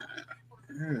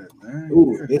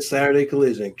 man. This Saturday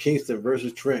collision, Kingston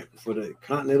versus Trent for the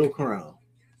Continental Crown.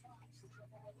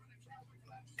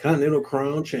 Continental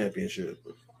Crown Championship.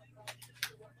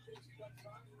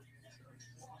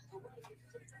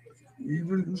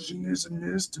 Evolution is a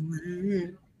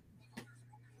mystery.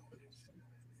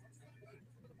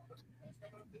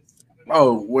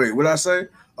 Oh, wait, what did I say?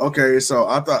 Okay, so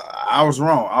I thought I was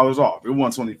wrong. I was off. It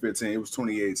wasn't 2015. It was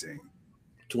 2018.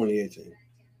 2018.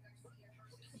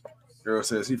 Earl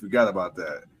says he forgot about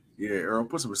that. Yeah, Earl,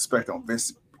 put some respect on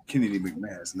Vince Kennedy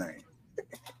McMahon's name.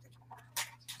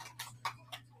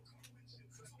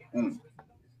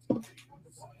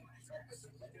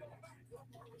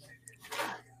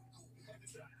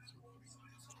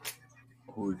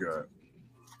 Who we got?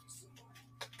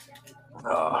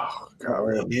 Oh,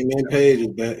 God. Hangman Page is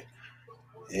back.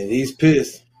 And he's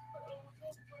pissed.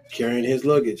 Carrying his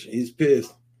luggage. He's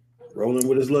pissed. Rolling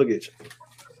with his luggage.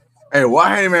 Hey,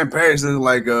 why Hangman Page look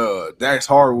like Dax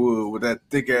Harwood with that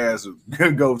thick ass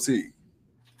goatee?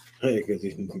 Hey, because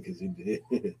he did.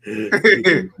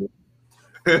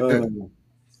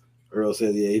 Earl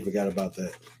says, yeah, he forgot about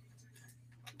that.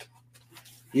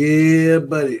 Yeah,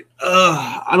 buddy.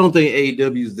 I don't think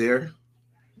AEW's there.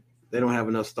 They don't have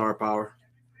enough star power.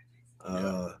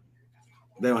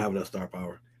 They don't have enough star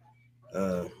power.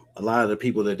 A lot of the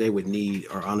people that they would need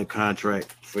are on a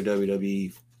contract for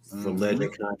WWE for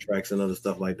legend contracts and other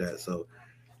stuff like that. So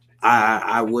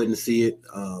I wouldn't see it.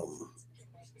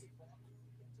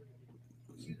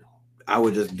 I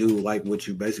would just do like what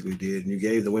you basically did. You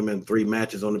gave the women 3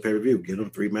 matches on the pay-per-view. Give them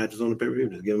 3 matches on the pay-per-view.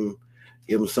 Just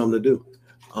give them something to do.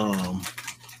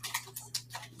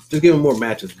 Just give them more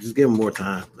matches. Just give them more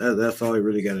time. That's all you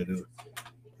really got to do.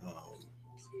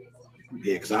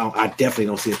 Yeah, because I definitely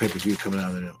don't see a pay-per-view coming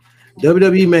out of them.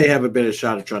 WWE may have a better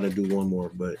shot at trying to do one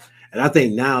more, and I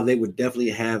think now they would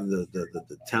definitely have the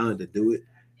talent to do it.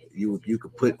 You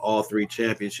could put all 3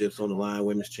 championships on the line,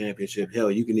 women's championship.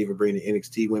 Hell, you can even bring the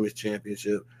NXT women's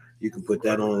championship. You can put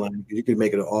that on the line. You can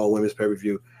make it an all women's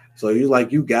pay-per-view. So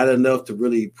you got enough to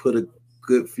really put a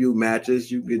good few matches.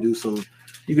 You can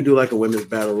do like a women's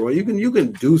battle royal. You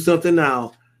can do something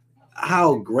now.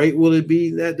 How great will it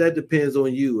be? That depends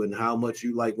on you and how much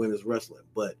you like women's wrestling.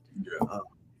 But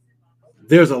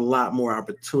there's a lot more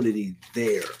opportunity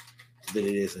there than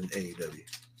it is in AEW.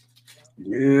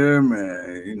 Yeah,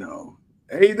 man.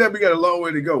 AEW got a long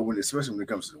way to go especially when it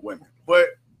comes to the women. But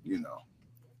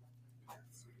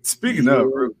speaking of,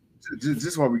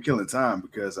 just while we're killing time,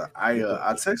 because I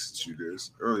texted you this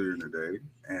earlier in the day,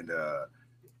 and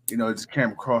it just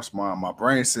came across my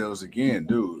brain cells again,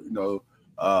 dude.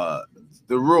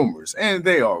 The rumors, and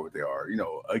they are what they are.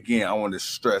 Again, I want to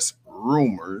stress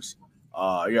rumors.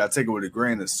 You gotta take it with a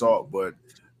grain of salt, but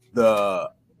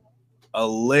the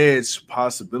alleged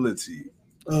possibility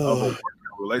of a working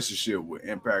relationship with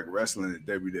Impact Wrestling and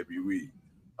WWE.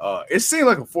 It seemed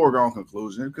like a foregone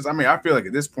conclusion because I feel like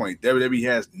at this point WWE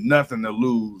has nothing to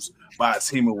lose by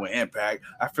teaming with Impact.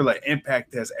 I feel like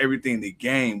Impact has everything to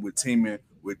gain with teaming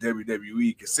with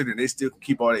WWE, considering they still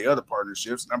keep all their other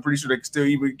partnerships, and I'm pretty sure they can still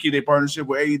even keep their partnership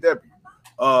with AEW.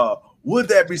 Would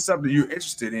that be something you're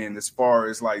interested in as far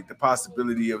as like the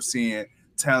possibility of seeing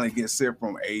talent get sent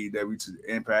from AEW to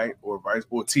Impact or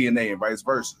TNA and vice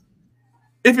versa?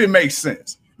 If it makes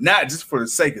sense, not just for the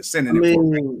sake of sending it.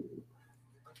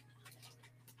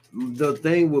 The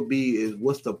thing would be is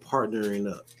what's the partnering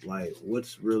up? Like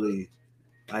what's really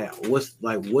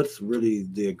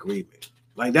the agreement?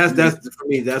 Like that's for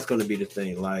me, that's gonna be the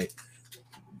thing. Like,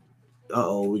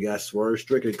 we got Swerve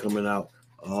Strickland coming out.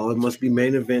 Oh, it must be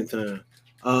main event time.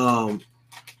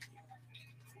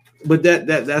 But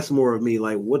that's more of me.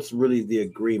 Like, what's really the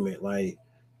agreement? Like,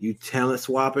 you talent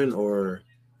swapping, or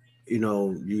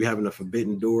you having a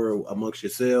forbidden door amongst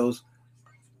yourselves.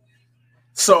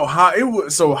 So how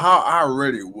I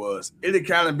read it was, it'd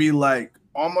kind of be like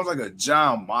almost like a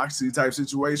John Moxley type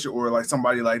situation, or like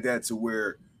somebody like that, to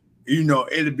where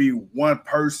it'd be one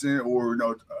person, or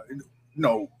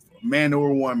man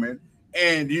or woman,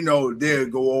 and they'll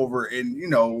go over and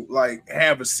like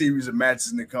have a series of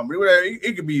matches in the company. Whatever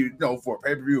it could be, for a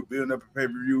pay-per-view, building up a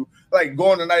pay-per-view, like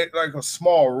going tonight, like a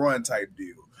small run type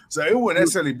deal. So it wouldn't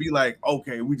necessarily be like,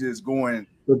 okay, we just going.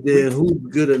 But then who's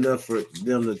good enough for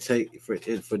them to take for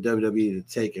WWE to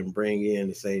take and bring in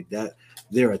and say that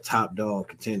they're a top dog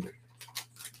contender?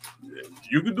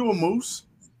 You could do a Moose.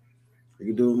 You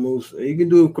can do a Moose. You can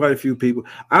do quite a few people.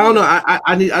 I don't know.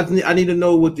 I need to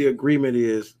know what the agreement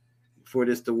is for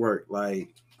this to work.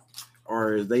 Like,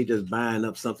 or is they just buying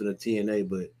up something to TNA,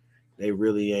 but they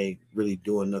really ain't really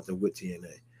doing nothing with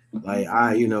TNA? Like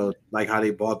like how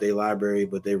they bought their library,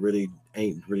 but they really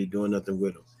ain't really doing nothing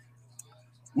with them.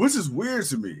 Which is weird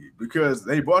to me because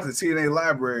they bought the TNA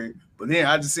library, but then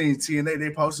I just seen TNA.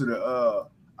 They posted a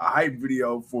hype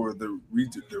video for the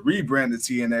rebrand of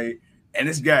TNA, and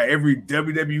it's got every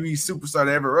WWE superstar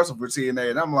that ever wrestled for TNA,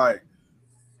 and I'm like,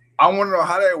 I want to know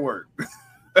how that worked.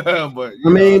 But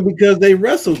because they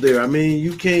wrestled there.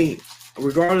 You can't,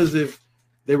 regardless if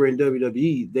they were in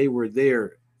WWE, they were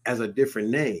there as a different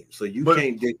name, so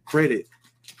can't discredit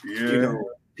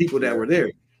people that were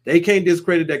there. They can't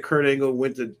discredit that Kurt Angle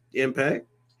went to Impact.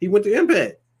 He went to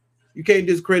Impact. You can't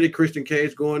discredit Christian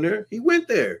Cage going there. He went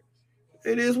there.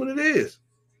 It is what it is.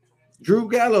 Drew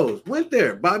Gallows went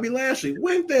there. Bobby Lashley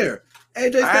went there.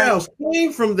 AJ Styles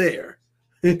came from there.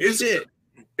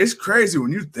 It's crazy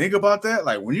when you think about that.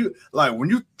 Like when you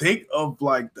think of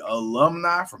like the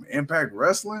alumni from Impact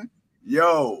Wrestling,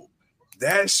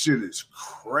 that shit is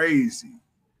crazy.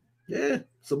 Yeah,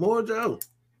 Samoa Joe,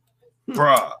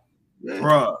 bruh.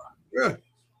 Yeah. Yeah,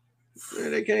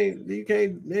 they can't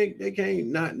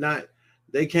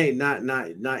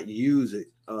not use it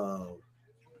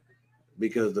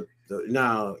because the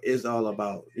now it's all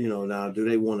about now do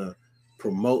they want to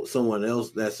promote someone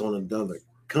else that's on another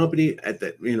company at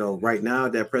that right now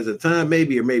at that present time,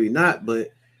 maybe or maybe not, but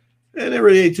And there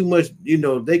really ain't too much,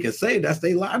 they can say. That's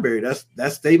their library.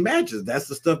 That's their matches. That's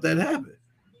the stuff that happened.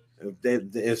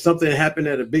 If something happened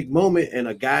at a big moment and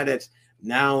a guy that's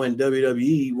now in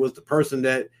WWE was the person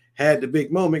that had the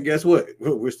big moment, guess what?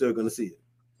 We're still going to see it.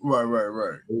 Right.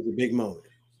 It was a big moment.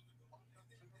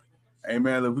 Hey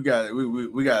man, look,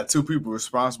 we got two people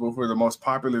responsible for the most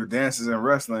popular dances in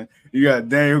wrestling. You got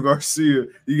Daniel Garcia,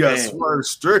 you got Swerve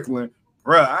Strickland.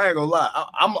 Bro, I ain't gonna lie.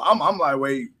 I'm like,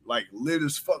 wait, like lit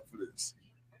as fuck for this.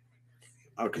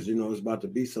 Oh, because it's about to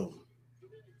be something.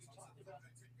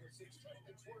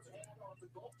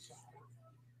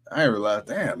 I ain't realized,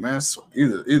 damn, man.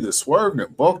 Either Swerve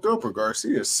and bulked up or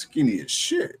Garcia's skinny as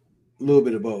shit. A little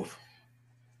bit of both.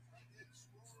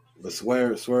 But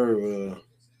Swerve.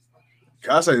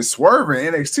 I say Swerve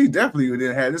and NXT definitely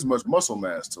didn't have this much muscle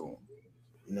mass to him.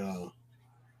 No.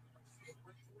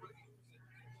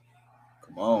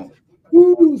 Come on.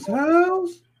 Whose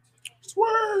house?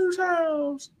 Swerve's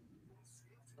house.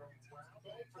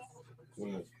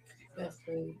 What? That's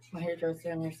good. My hairdresser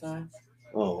and your son.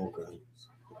 Oh, okay.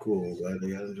 Cool. Glad they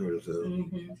got to enjoy themselves.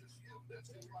 Mm-hmm.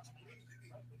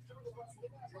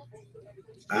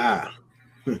 Ah.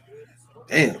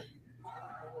 Damn.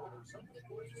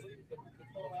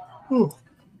 Whew.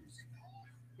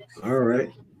 All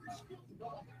right.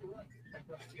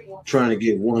 Trying to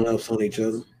get one-ups on each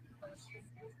other.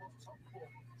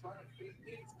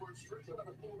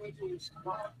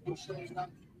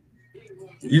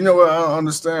 You know what? I don't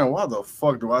understand. Why the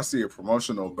fuck do I see a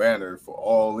promotional banner for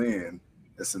All In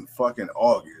that's in fucking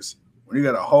August when you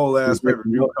got a whole ass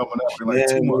pay-per-view coming up in like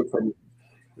 2 months?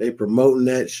 They promoting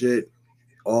that shit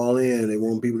All In. They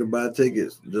want people to buy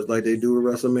tickets just like they do with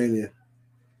WrestleMania.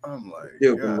 I'm like,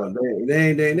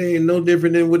 they ain't no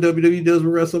different than what WWE does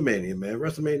with WrestleMania, man.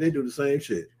 WrestleMania, they do the same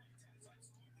shit.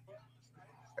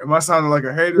 Am I sounding like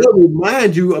a hater? They'll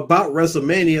remind you about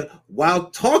WrestleMania while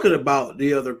talking about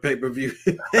the other pay-per-view.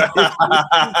 Like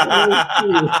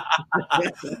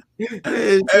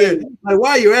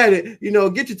while you're at it,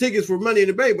 get your tickets for Money in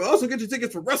the Bank, but also get your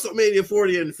tickets for WrestleMania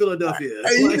 40 in Philadelphia.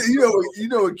 Hey, you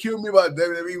know what killed me about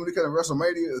WWE when it comes to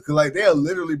WrestleMania? Because like they'll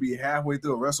literally be halfway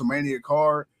through a WrestleMania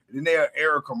card, and then they'll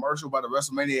air a commercial about the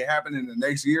WrestleMania happening the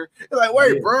next year. They're like,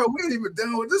 wait, bro, we ain't even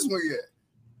done with this one yet.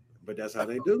 But that's how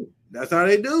they do. Like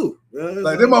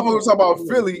them motherfuckers talk about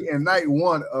Philly in night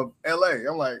 1 of LA.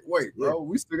 I'm like, wait, bro,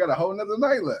 we still got a whole nother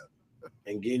night left.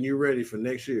 And getting you ready for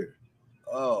next year.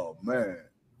 Oh man.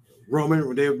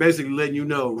 Roman, they're basically letting you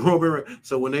know Roman.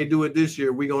 So when they do it this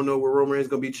year, we gonna know where Roman is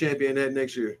gonna be champion at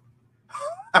next year.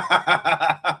 We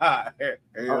got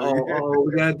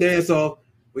a dance off.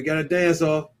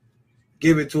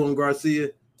 Give it to him,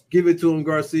 Garcia. Give it to him,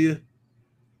 Garcia.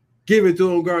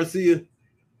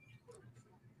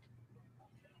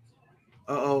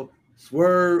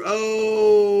 Swerve.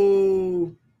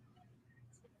 Oh.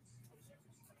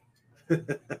 And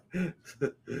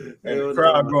the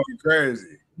crowd going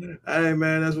crazy. Hey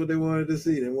man, that's what they wanted to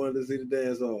see. They wanted to see the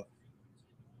dance off.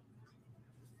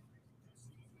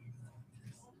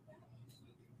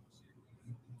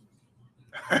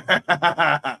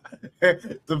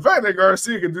 The fact that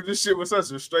Garcia can do this shit with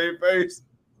such a straight face,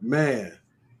 man.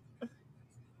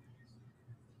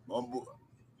 My boy.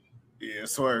 Yeah,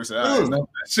 Swerve said, I ain't know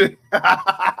that shit.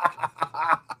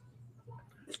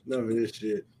 None of this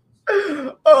shit.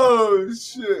 Oh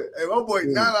shit! Hey, my boy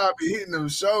Nana be hitting them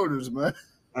shoulders, man.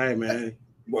 Hey man.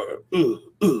 Oh,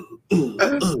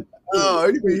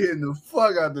 he be hitting the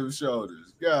fuck out them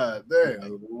shoulders. God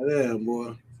damn. Damn,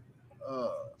 boy.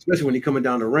 Especially when he coming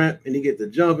down the ramp and he get the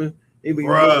jumping. He be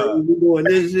doing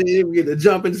this shit. He get the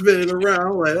jumping, spinning around.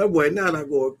 I'm like, that boy Nana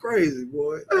going crazy,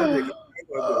 boy. That nigga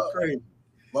going crazy.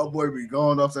 My boy be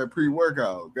going off that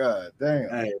pre-workout. God damn.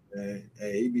 Hey, man.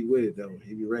 Hey, he be with it, though.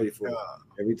 He be ready for it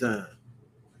every time.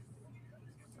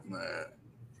 Man.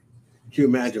 Can you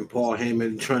imagine Paul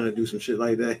Heyman trying to do some shit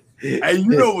like that? Hey, you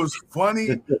know what's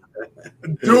funny?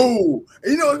 Dude,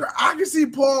 I can see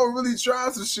Paul really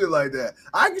trying some shit like that.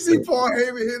 I can see Paul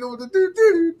Heyman hitting with the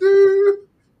do.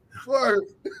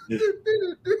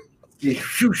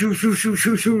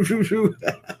 Shoot.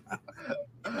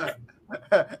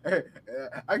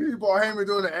 I can see Paul Heyman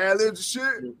doing the ad-libs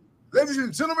shit. Ladies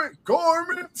and gentlemen,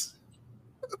 garments.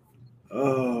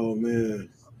 Oh, man.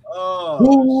 Oh,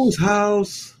 whose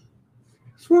house?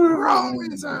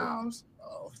 Roman's house.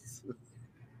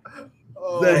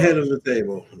 Oh. The head of the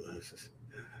table.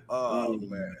 Oh,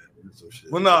 man.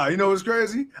 Well, nah, you know what's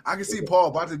crazy? I can see Paul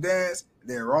about to dance, and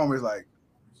then Roman's like,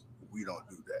 we don't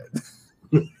do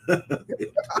that.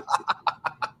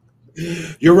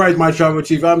 You're right, my tribal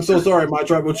chief. I'm so sorry, my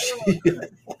tribal chief.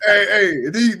 Hey,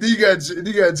 do you got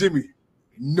Jimmy?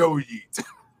 No yeet.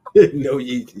 No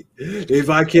yeet. If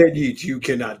I can't yeet, you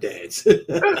cannot dance.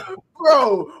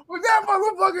 Bro, when that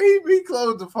motherfucker, he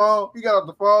closed the phone, he got off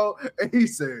the phone, and he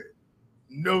said,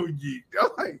 no yeet. I'm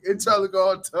like, and Charlie go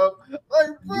all tough.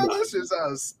 Like, bro, this shit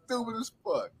sounds stupid as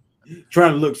fuck.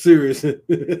 Trying to look serious. No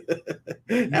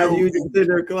After you just sit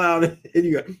there clown and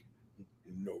you go,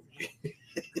 no yeet.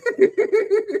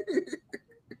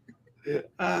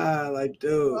 Like,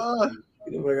 dude,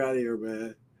 get the fuck out of here,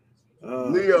 man.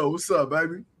 Leo, what's up,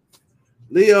 baby?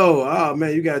 Leo, oh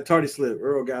man, you got a tardy slip.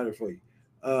 Earl got it for you.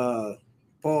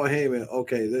 Paul Heyman,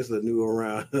 okay, this is a new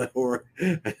round.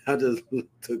 I just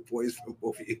took points from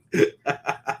both of you.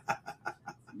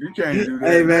 You can't do that.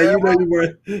 Hey man,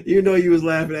 you know you was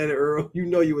laughing at it, Earl. You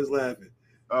know you was laughing.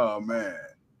 Oh man.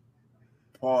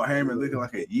 Paul Heyman looking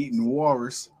like a eating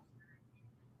walrus.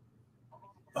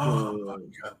 Oh my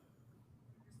god.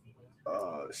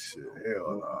 Oh shit.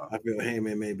 Hell no. I feel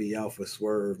Heyman may be out for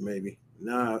Swerve, maybe.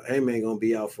 Nah, Heyman gonna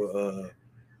be out for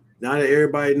now that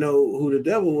everybody know who the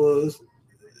devil was,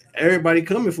 everybody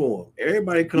coming for him.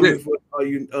 Everybody coming for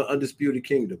Undisputed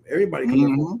Kingdom. Everybody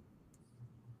coming for him.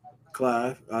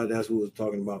 Clive, that's who was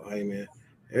talking about Heyman.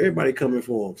 Everybody coming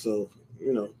for him. So,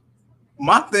 you know.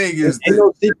 My thing is ain't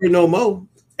no secret no more.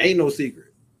 Ain't no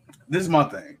secret. This is my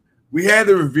thing. We had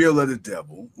the reveal of the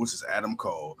devil, which is Adam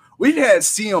Cole. We had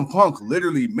CM Punk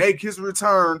literally make his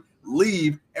return,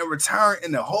 leave, and return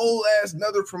in a whole ass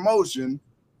another promotion,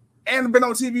 and been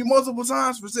on TV multiple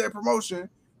times for said promotion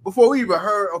before we even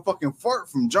heard a fucking fart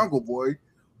from Jungle Boy.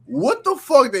 What the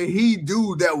fuck did he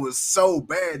do that was so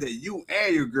bad that you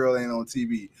and your girl ain't on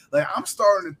TV? Like, I'm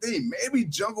starting to think maybe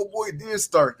Jungle Boy did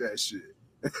start that shit.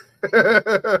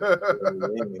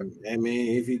 I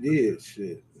mean, if he did,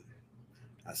 shit.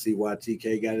 I see why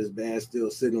TK got his badge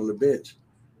still sitting on the bench.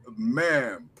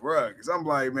 Man, bruh, because I'm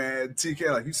like, man,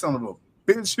 TK, like, you son of a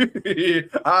bitch.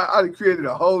 I created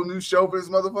a whole new show for this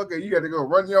motherfucker. You got to go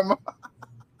run your mouth.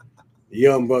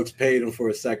 Young Bucks paid him for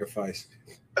a sacrifice.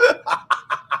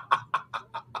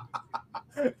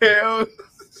 Hell.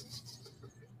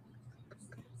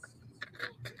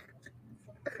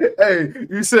 Hey,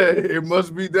 you said it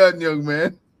must be done, young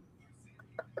man.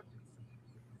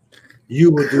 You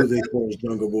will do this for us,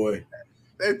 Jungle Boy.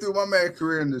 They threw my man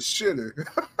career in the shitter.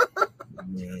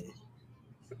 Man.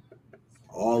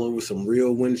 All over some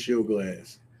real windshield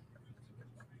glass.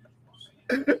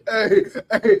 Hey,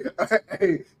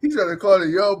 he's trying to call the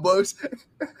Young Bucks.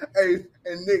 Hey,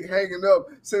 and Nick hanging up,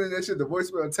 sending that shit to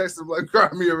voicemail, text him like,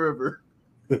 cry me a river.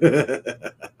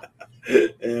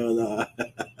 Hell nah.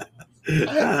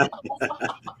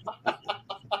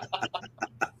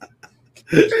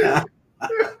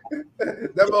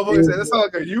 That motherfucker said, that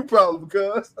sounds like a you problem,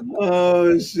 cuz.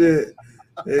 Oh, shit.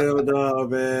 Hell no,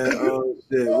 man. Oh,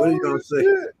 shit. What are you going to say?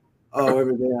 Oh,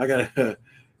 everything. I got to.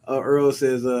 Earl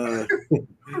says Leo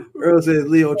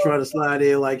trying to slide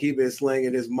in like he been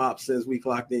slanging his mop since we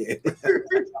clocked in.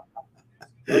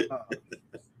 Then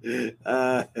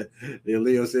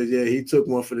Leo says, yeah, he took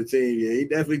one for the team. Yeah, he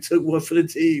definitely took one for the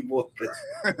team, boy.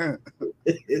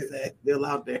 His ass still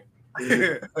out there.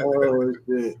 Oh,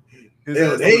 shit.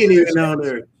 Hell, they ain't even on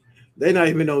there. They not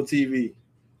even on TV.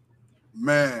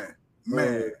 Man.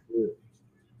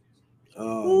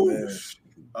 Oh, man.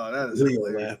 Oh, that is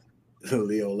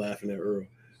Leo laughing at Earl.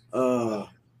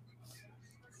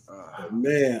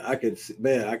 Man, I could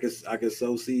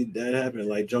so see that happen.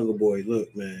 Like Jungle Boy,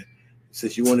 look, man.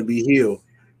 Since you want to be healed,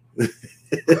 hey,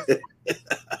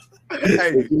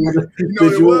 you want to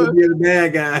be the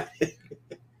bad guy.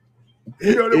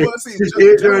 You know what it was?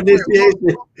 Here's your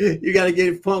initiation. You got to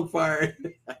get Punk fired.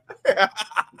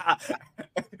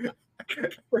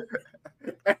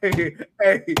 Hey.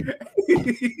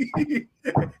 He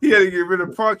had to get rid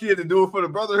of Punk. He had to do it for the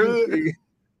Brotherhood. You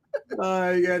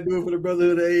got to do it for the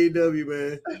Brotherhood of AEW,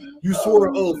 man. You swore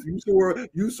an oath.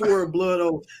 You swore a blood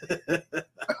oath.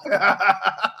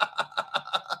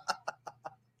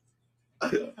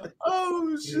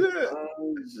 Oh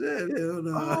shit! Hell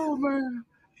no. Oh man!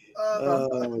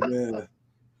 Oh man!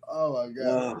 Oh my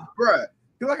god, bruh.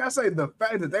 Like I say, the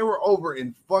fact that they were over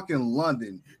in fucking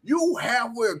London, you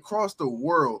halfway across the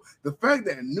world, the fact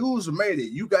that news made it,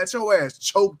 you got your ass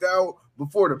choked out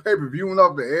before the pay-per-view went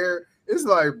off the air. It's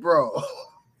like, bro,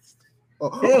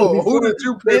 who did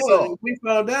you piss off? We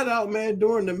found that out, man,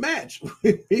 during the match.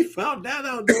 We found that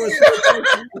out during.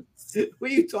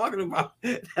 What are you talking about?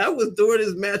 That was during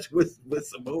his match with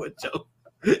Samoa Joe,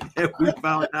 and we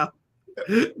found out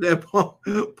that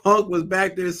Punk was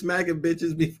back there smacking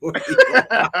bitches before he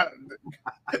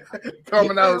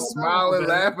coming out smiling,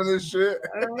 laughing and shit.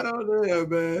 Hell yeah,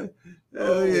 man.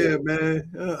 Hell yeah, man.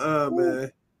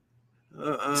 Man.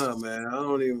 Man. I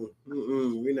don't even.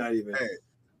 We're not even. Hey,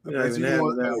 We're not even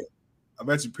having that. I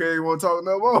bet you Perry won't talk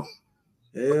no more.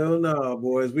 Hell no,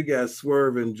 boys. We got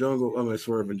Swerve and Jungle.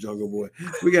 Swerve and Jungle Boy.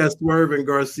 We got Swerve and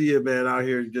Garcia, man, out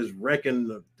here just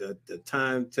wrecking the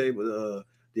timetable,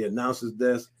 the announcer's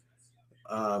desk.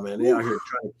 Man, they out here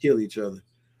trying to kill each other.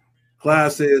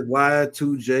 Clive says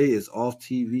Y2J is off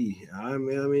TV. I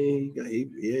mean,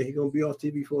 he gonna be off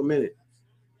TV for a minute.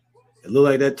 It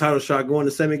looked like that title shot going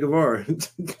to Sammy Guevara.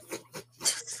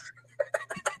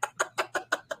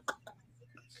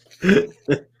 Kenny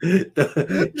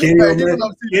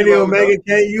Omega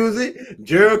can't use it.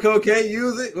 Jericho can't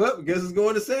use it. Well, I guess it's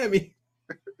going to Sammy.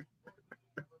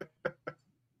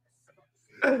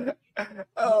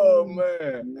 Oh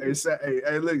man!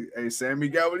 Hey, look! Hey, Sammy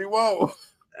got what he want.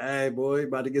 Hey, boy,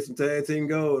 about to get some tag team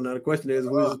gold. Now the question is,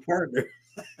 who's his partner?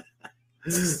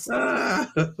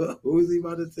 Who's he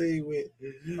about to team with?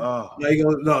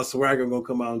 Swagger gonna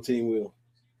come out on Team Will.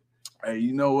 Hey,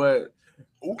 you know what?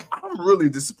 I'm really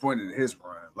disappointed in his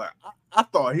run. Like I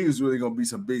thought he was really gonna be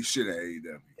some big shit at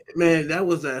AEW. Man, that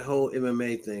was that whole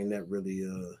MMA thing that really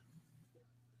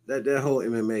that whole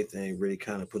MMA thing really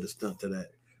kind of put a stunt to that.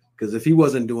 Because if he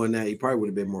wasn't doing that, he probably would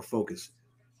have been more focused.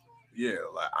 Yeah,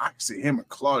 like I can see him and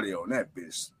Claudio and that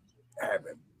bitch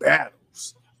having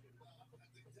battles.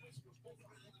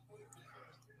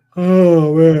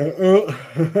 Oh man,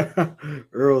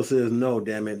 Earl says no.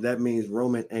 Damn it, that means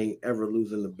Roman ain't ever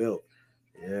losing the belt.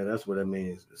 Yeah, that's what it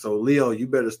means. So Leo, you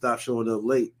better stop showing up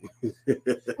late.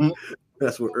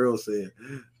 That's what Earl said.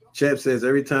 Chap says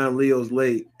every time Leo's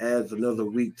late adds another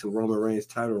week to Roman Reigns'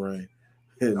 title reign.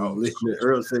 And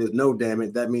Earl says, no, damn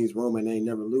it, that means Roman ain't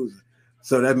never losing.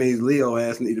 So that means Leo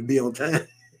ass need to be on time.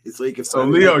 So he can. So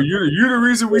Leo, you the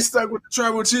reason we stuck with the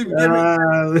tribal chief.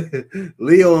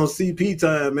 Leo on CP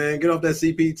time, man. Get off that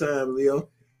CP time, Leo.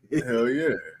 Hell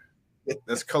yeah.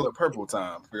 That's color purple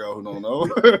time for y'all who don't know.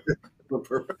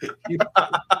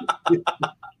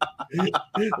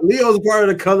 Leo's part of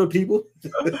the color people.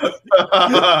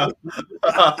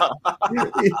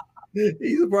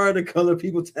 He's a part of the color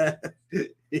people time. And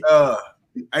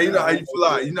you know how you feel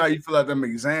out. You know how you feel out them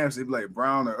exams. They be like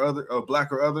brown or other, or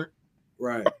black or other.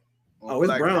 Right. Oh,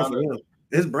 it's brown for him.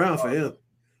 It's brown for him.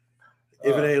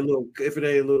 If it ain't a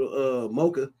little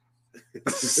mocha.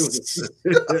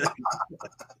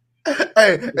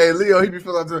 Hey, Leo, he be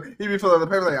filling out the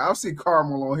paper like I don't see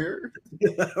caramel on here.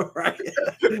 Right.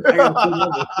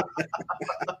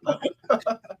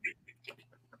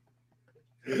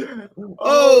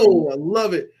 Oh, I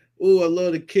love it. Oh, I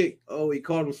love the kick. Oh, he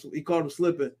caught him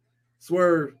slipping.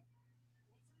 Swerve.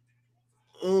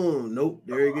 Nope.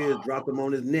 There he is. Dropped him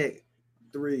on his neck.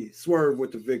 3. Swerve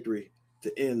with the victory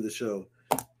to end the show.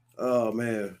 Oh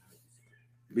man.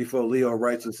 Before Leo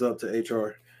writes us up to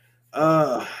HR.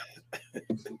 Nah,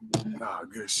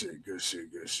 good shit.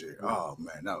 Oh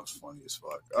man, that was funny as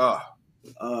fuck.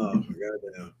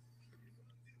 Goddamn.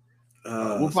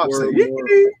 We'll pop say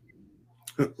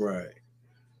right.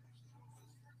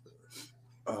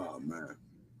 Oh man,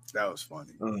 that was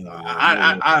funny.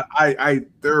 I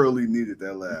thoroughly needed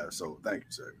that laugh, so thank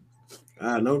you, sir.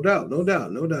 No doubt,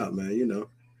 man. You know,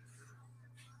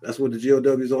 that's what the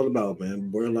GOW is all about, man.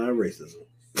 Borderline racism.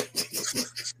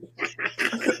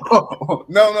 Oh,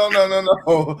 no.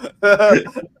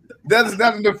 That is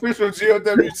not an official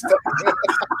GOW stuff.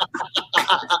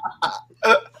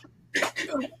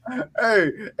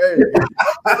 Hey.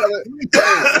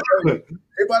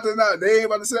 They ain't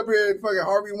about to sit up here and fucking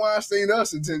Harvey Weinstein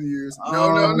us in 10 years.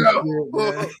 No.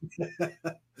 Shit,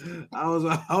 I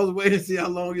was waiting to see how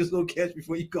long it's gonna catch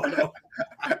before you got off.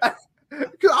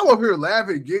 Cause I'm over here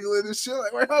laughing, giggling and shit.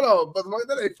 Like, wait, hold on, but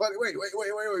that ain't funny. Wait.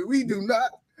 We do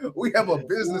not. We have a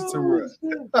business to run.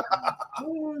 Shit.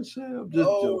 I'm just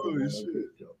joking. Shit.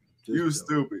 You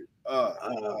stupid.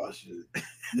 Shit.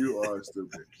 You are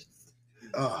stupid.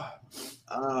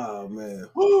 Man.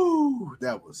 Woo,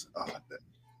 that was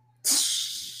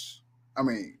I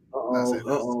mean,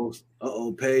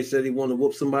 Paige said he wanted to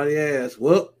whoop somebody's ass.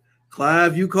 Well,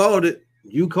 Clive, you called it.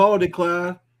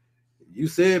 Clive. You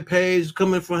said Paige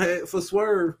coming for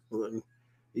Swerve.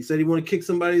 He said he want to kick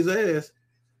somebody's ass.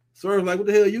 Swerve like, what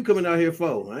the hell are you coming out here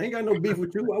for? I ain't got no beef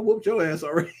with you. I whooped your ass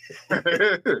already.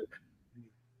 My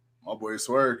boy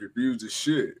Swerve confused as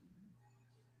shit.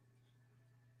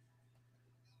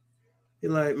 He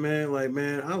like,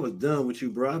 man, I was done with you,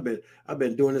 bro. I've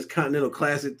been doing this Continental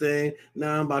Classic thing.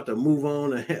 Now I'm about to move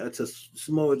on to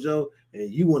Samoa Joe,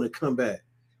 and you want to come back.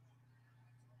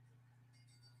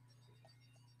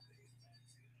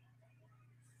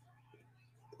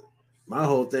 My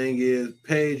whole thing is,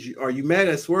 Paige, are you mad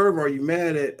at Swerve or are you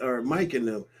mad at Mike and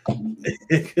them?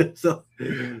 So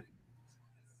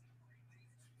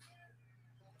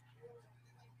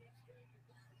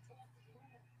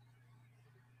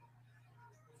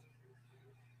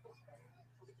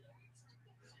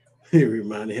he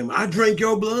reminded him, I drank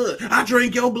your blood. I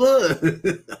drank your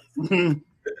blood.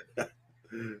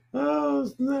 Oh,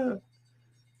 snap.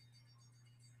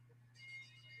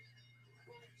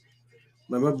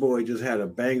 Man, my boy just had a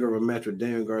banger of a match with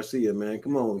Dan Garcia, man.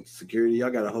 Come on, security. Y'all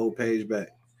got a whole page back.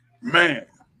 Man.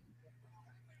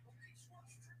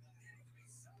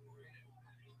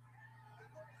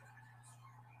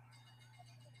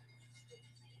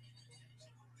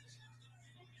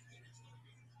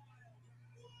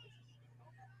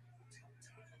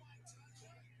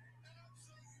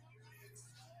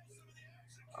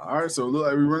 All right, so it look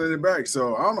like we're running it back.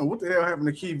 So I don't know what the hell happened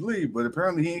to Keith Lee, but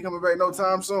apparently he ain't coming back no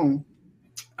time soon.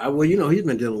 Well, he's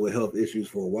been dealing with health issues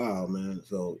for a while, man.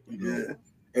 So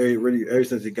ever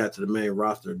since he got to the main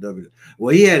roster of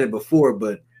well, he had it before,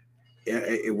 but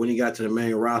when he got to the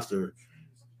main roster,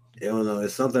 I don't know.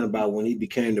 It's something about when he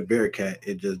became the Bearcat.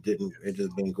 It just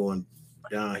been going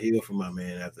downhill for my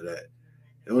man after that.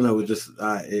 I don't know. It was just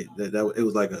it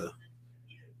was like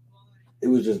it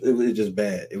was just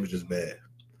bad. It was just bad.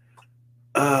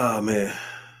 Oh man.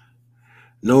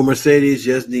 No Mercedes,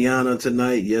 yes Deonna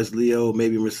tonight, yes Leo,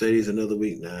 maybe Mercedes another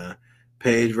week. Nah.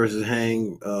 Paige versus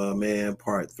Hang Man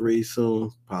part 3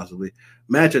 soon, possibly.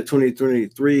 Match at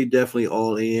 2023, definitely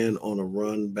all in on a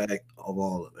run back of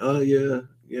all of it. Oh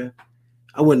yeah.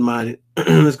 I wouldn't mind it.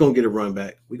 Let's go get a run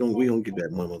back. We gonna get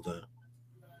that one more time.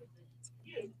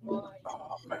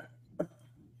 Oh man.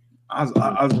 I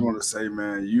just want to say,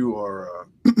 man, you are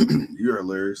you're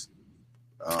hilarious.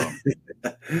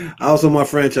 Also, my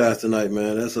franchise tonight,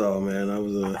 man. That's all, man. I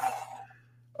was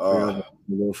a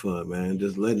little fun, man.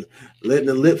 Just letting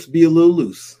the lips be a little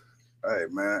loose. Hey,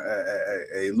 man.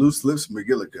 Hey, loose lips,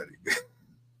 McGillicuddy.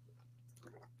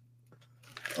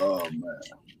 Oh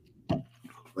man.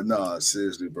 But no,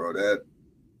 seriously, bro. That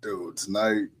dude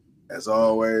tonight, as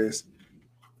always,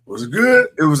 was good.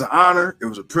 It was an honor. It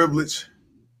was a privilege.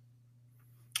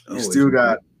 We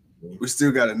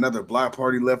still got another block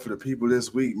party left for the people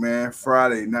this week, man.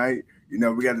 Friday night. We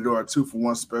got to do our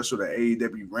 2-for-1 special, the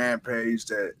AEW Rampage,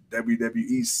 that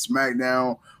WWE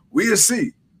SmackDown. We'll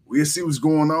see. We'll see what's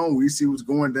going on. We'll see what's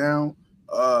going down.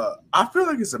 I feel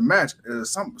like it's a match.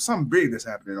 Something big that's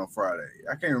happening on Friday.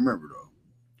 I can't remember, though.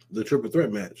 The triple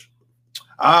threat match.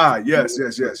 Yes.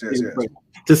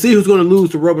 To see who's going to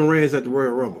lose to Roman Reigns at the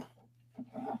Royal Rumble.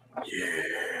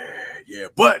 Yeah.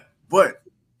 But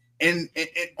and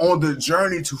on the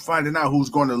journey to finding out who's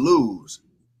going to lose,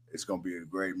 it's going to be a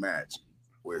great match.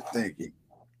 We're thinking.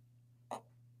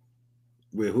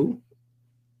 With who?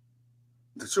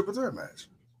 The triple threat match.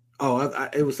 Oh,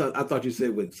 I thought you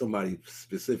said with somebody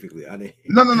specifically. I didn't.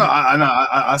 No.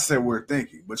 I said we're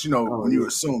thinking, but when you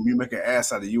assume, you make an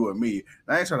ass out of you or me.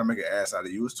 I ain't trying to make an ass out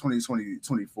of you. It's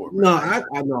 2024. No, I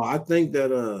know. I think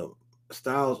that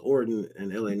Styles, Orton,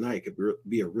 and LA Knight could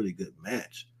be a really good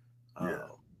match.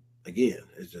 Again,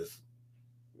 it's just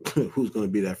who's going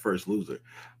to be that first loser.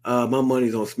 My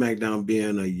money's on SmackDown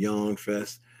being a young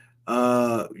fest.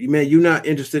 You're not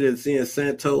interested in seeing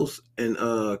Santos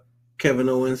and Kevin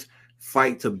Owens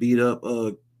fight to beat up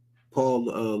Logan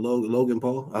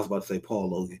Paul. I was about to say Paul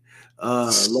Logan.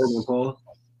 Logan Paul.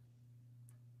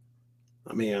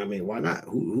 I mean, why not?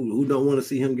 Who don't want to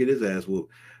see him get his ass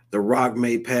whooped? The Rock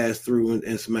may pass through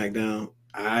in SmackDown.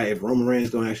 If Roman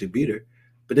Reigns don't actually beat her.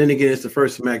 But then again, it's the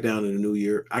first SmackDown in the new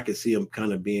year. I could see him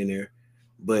kind of being there.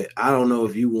 But I don't know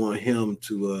if you want him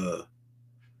to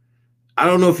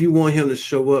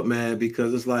show up, man,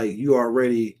 because it's like you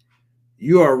already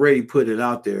put it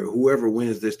out there. Whoever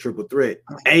wins this triple threat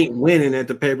ain't winning at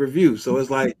the pay-per-view. So it's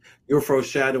like you're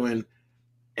foreshadowing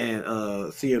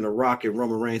and seeing The Rock and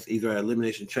Roman Reigns either at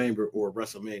Elimination Chamber or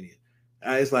WrestleMania.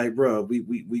 It's like, bro,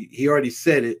 he already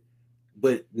said it,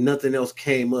 but nothing else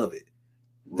came of it.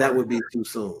 That would be too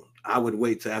soon. I would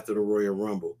wait till after the Royal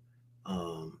Rumble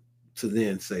to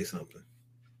then say something.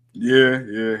 Yeah.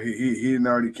 He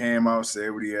already came out,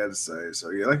 said what he had to say.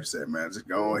 So yeah, like you said, man, just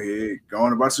go ahead, go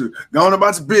on about your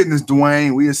business,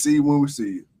 Dwayne. We'll see you when we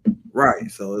see you. Right.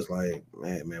 So it's like,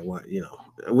 man, what we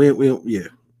don't need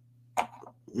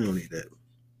that.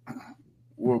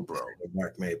 Well, bro, the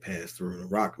Rock may pass through the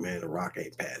Rock, man. The Rock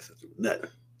ain't passing through nothing.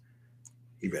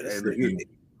 He better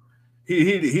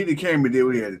he came and did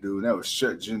what he had to do, and that was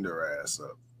shut gender ass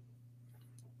up.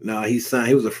 No, he signed.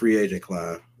 He was a free agent,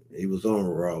 Clive. He was on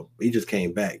Raw. He just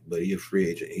came back, but he's a free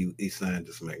agent. He signed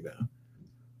to SmackDown.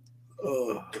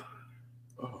 Oh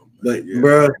But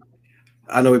bro,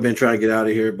 I know we've been trying to get out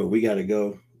of here, but we got to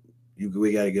go.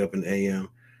 We got to get up in the AM.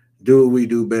 Do what we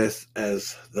do best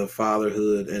as the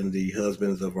fatherhood and the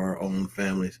husbands of our own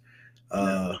families.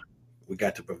 We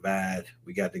got to provide.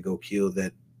 We got to go kill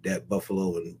that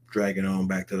buffalo and drag it on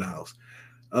back to the house.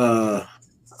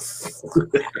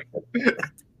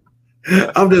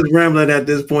 I'm just rambling at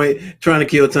this point, trying to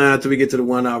kill time until we get to the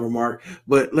 1 hour mark.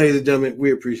 But ladies and gentlemen,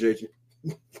 we appreciate you.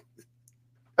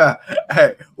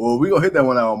 Hey, well, we're going to hit that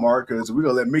 1 hour mark because we're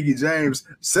going to let Mickey James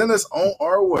send us on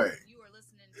our way. You are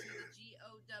listening to the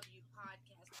GOW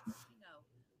podcast. You know,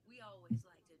 we always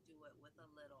like to do it with a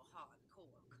little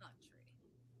hardcore country.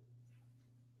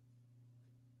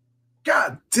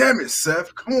 God damn it,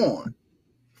 Seth. Come on.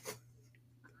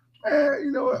 You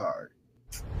know what? All right.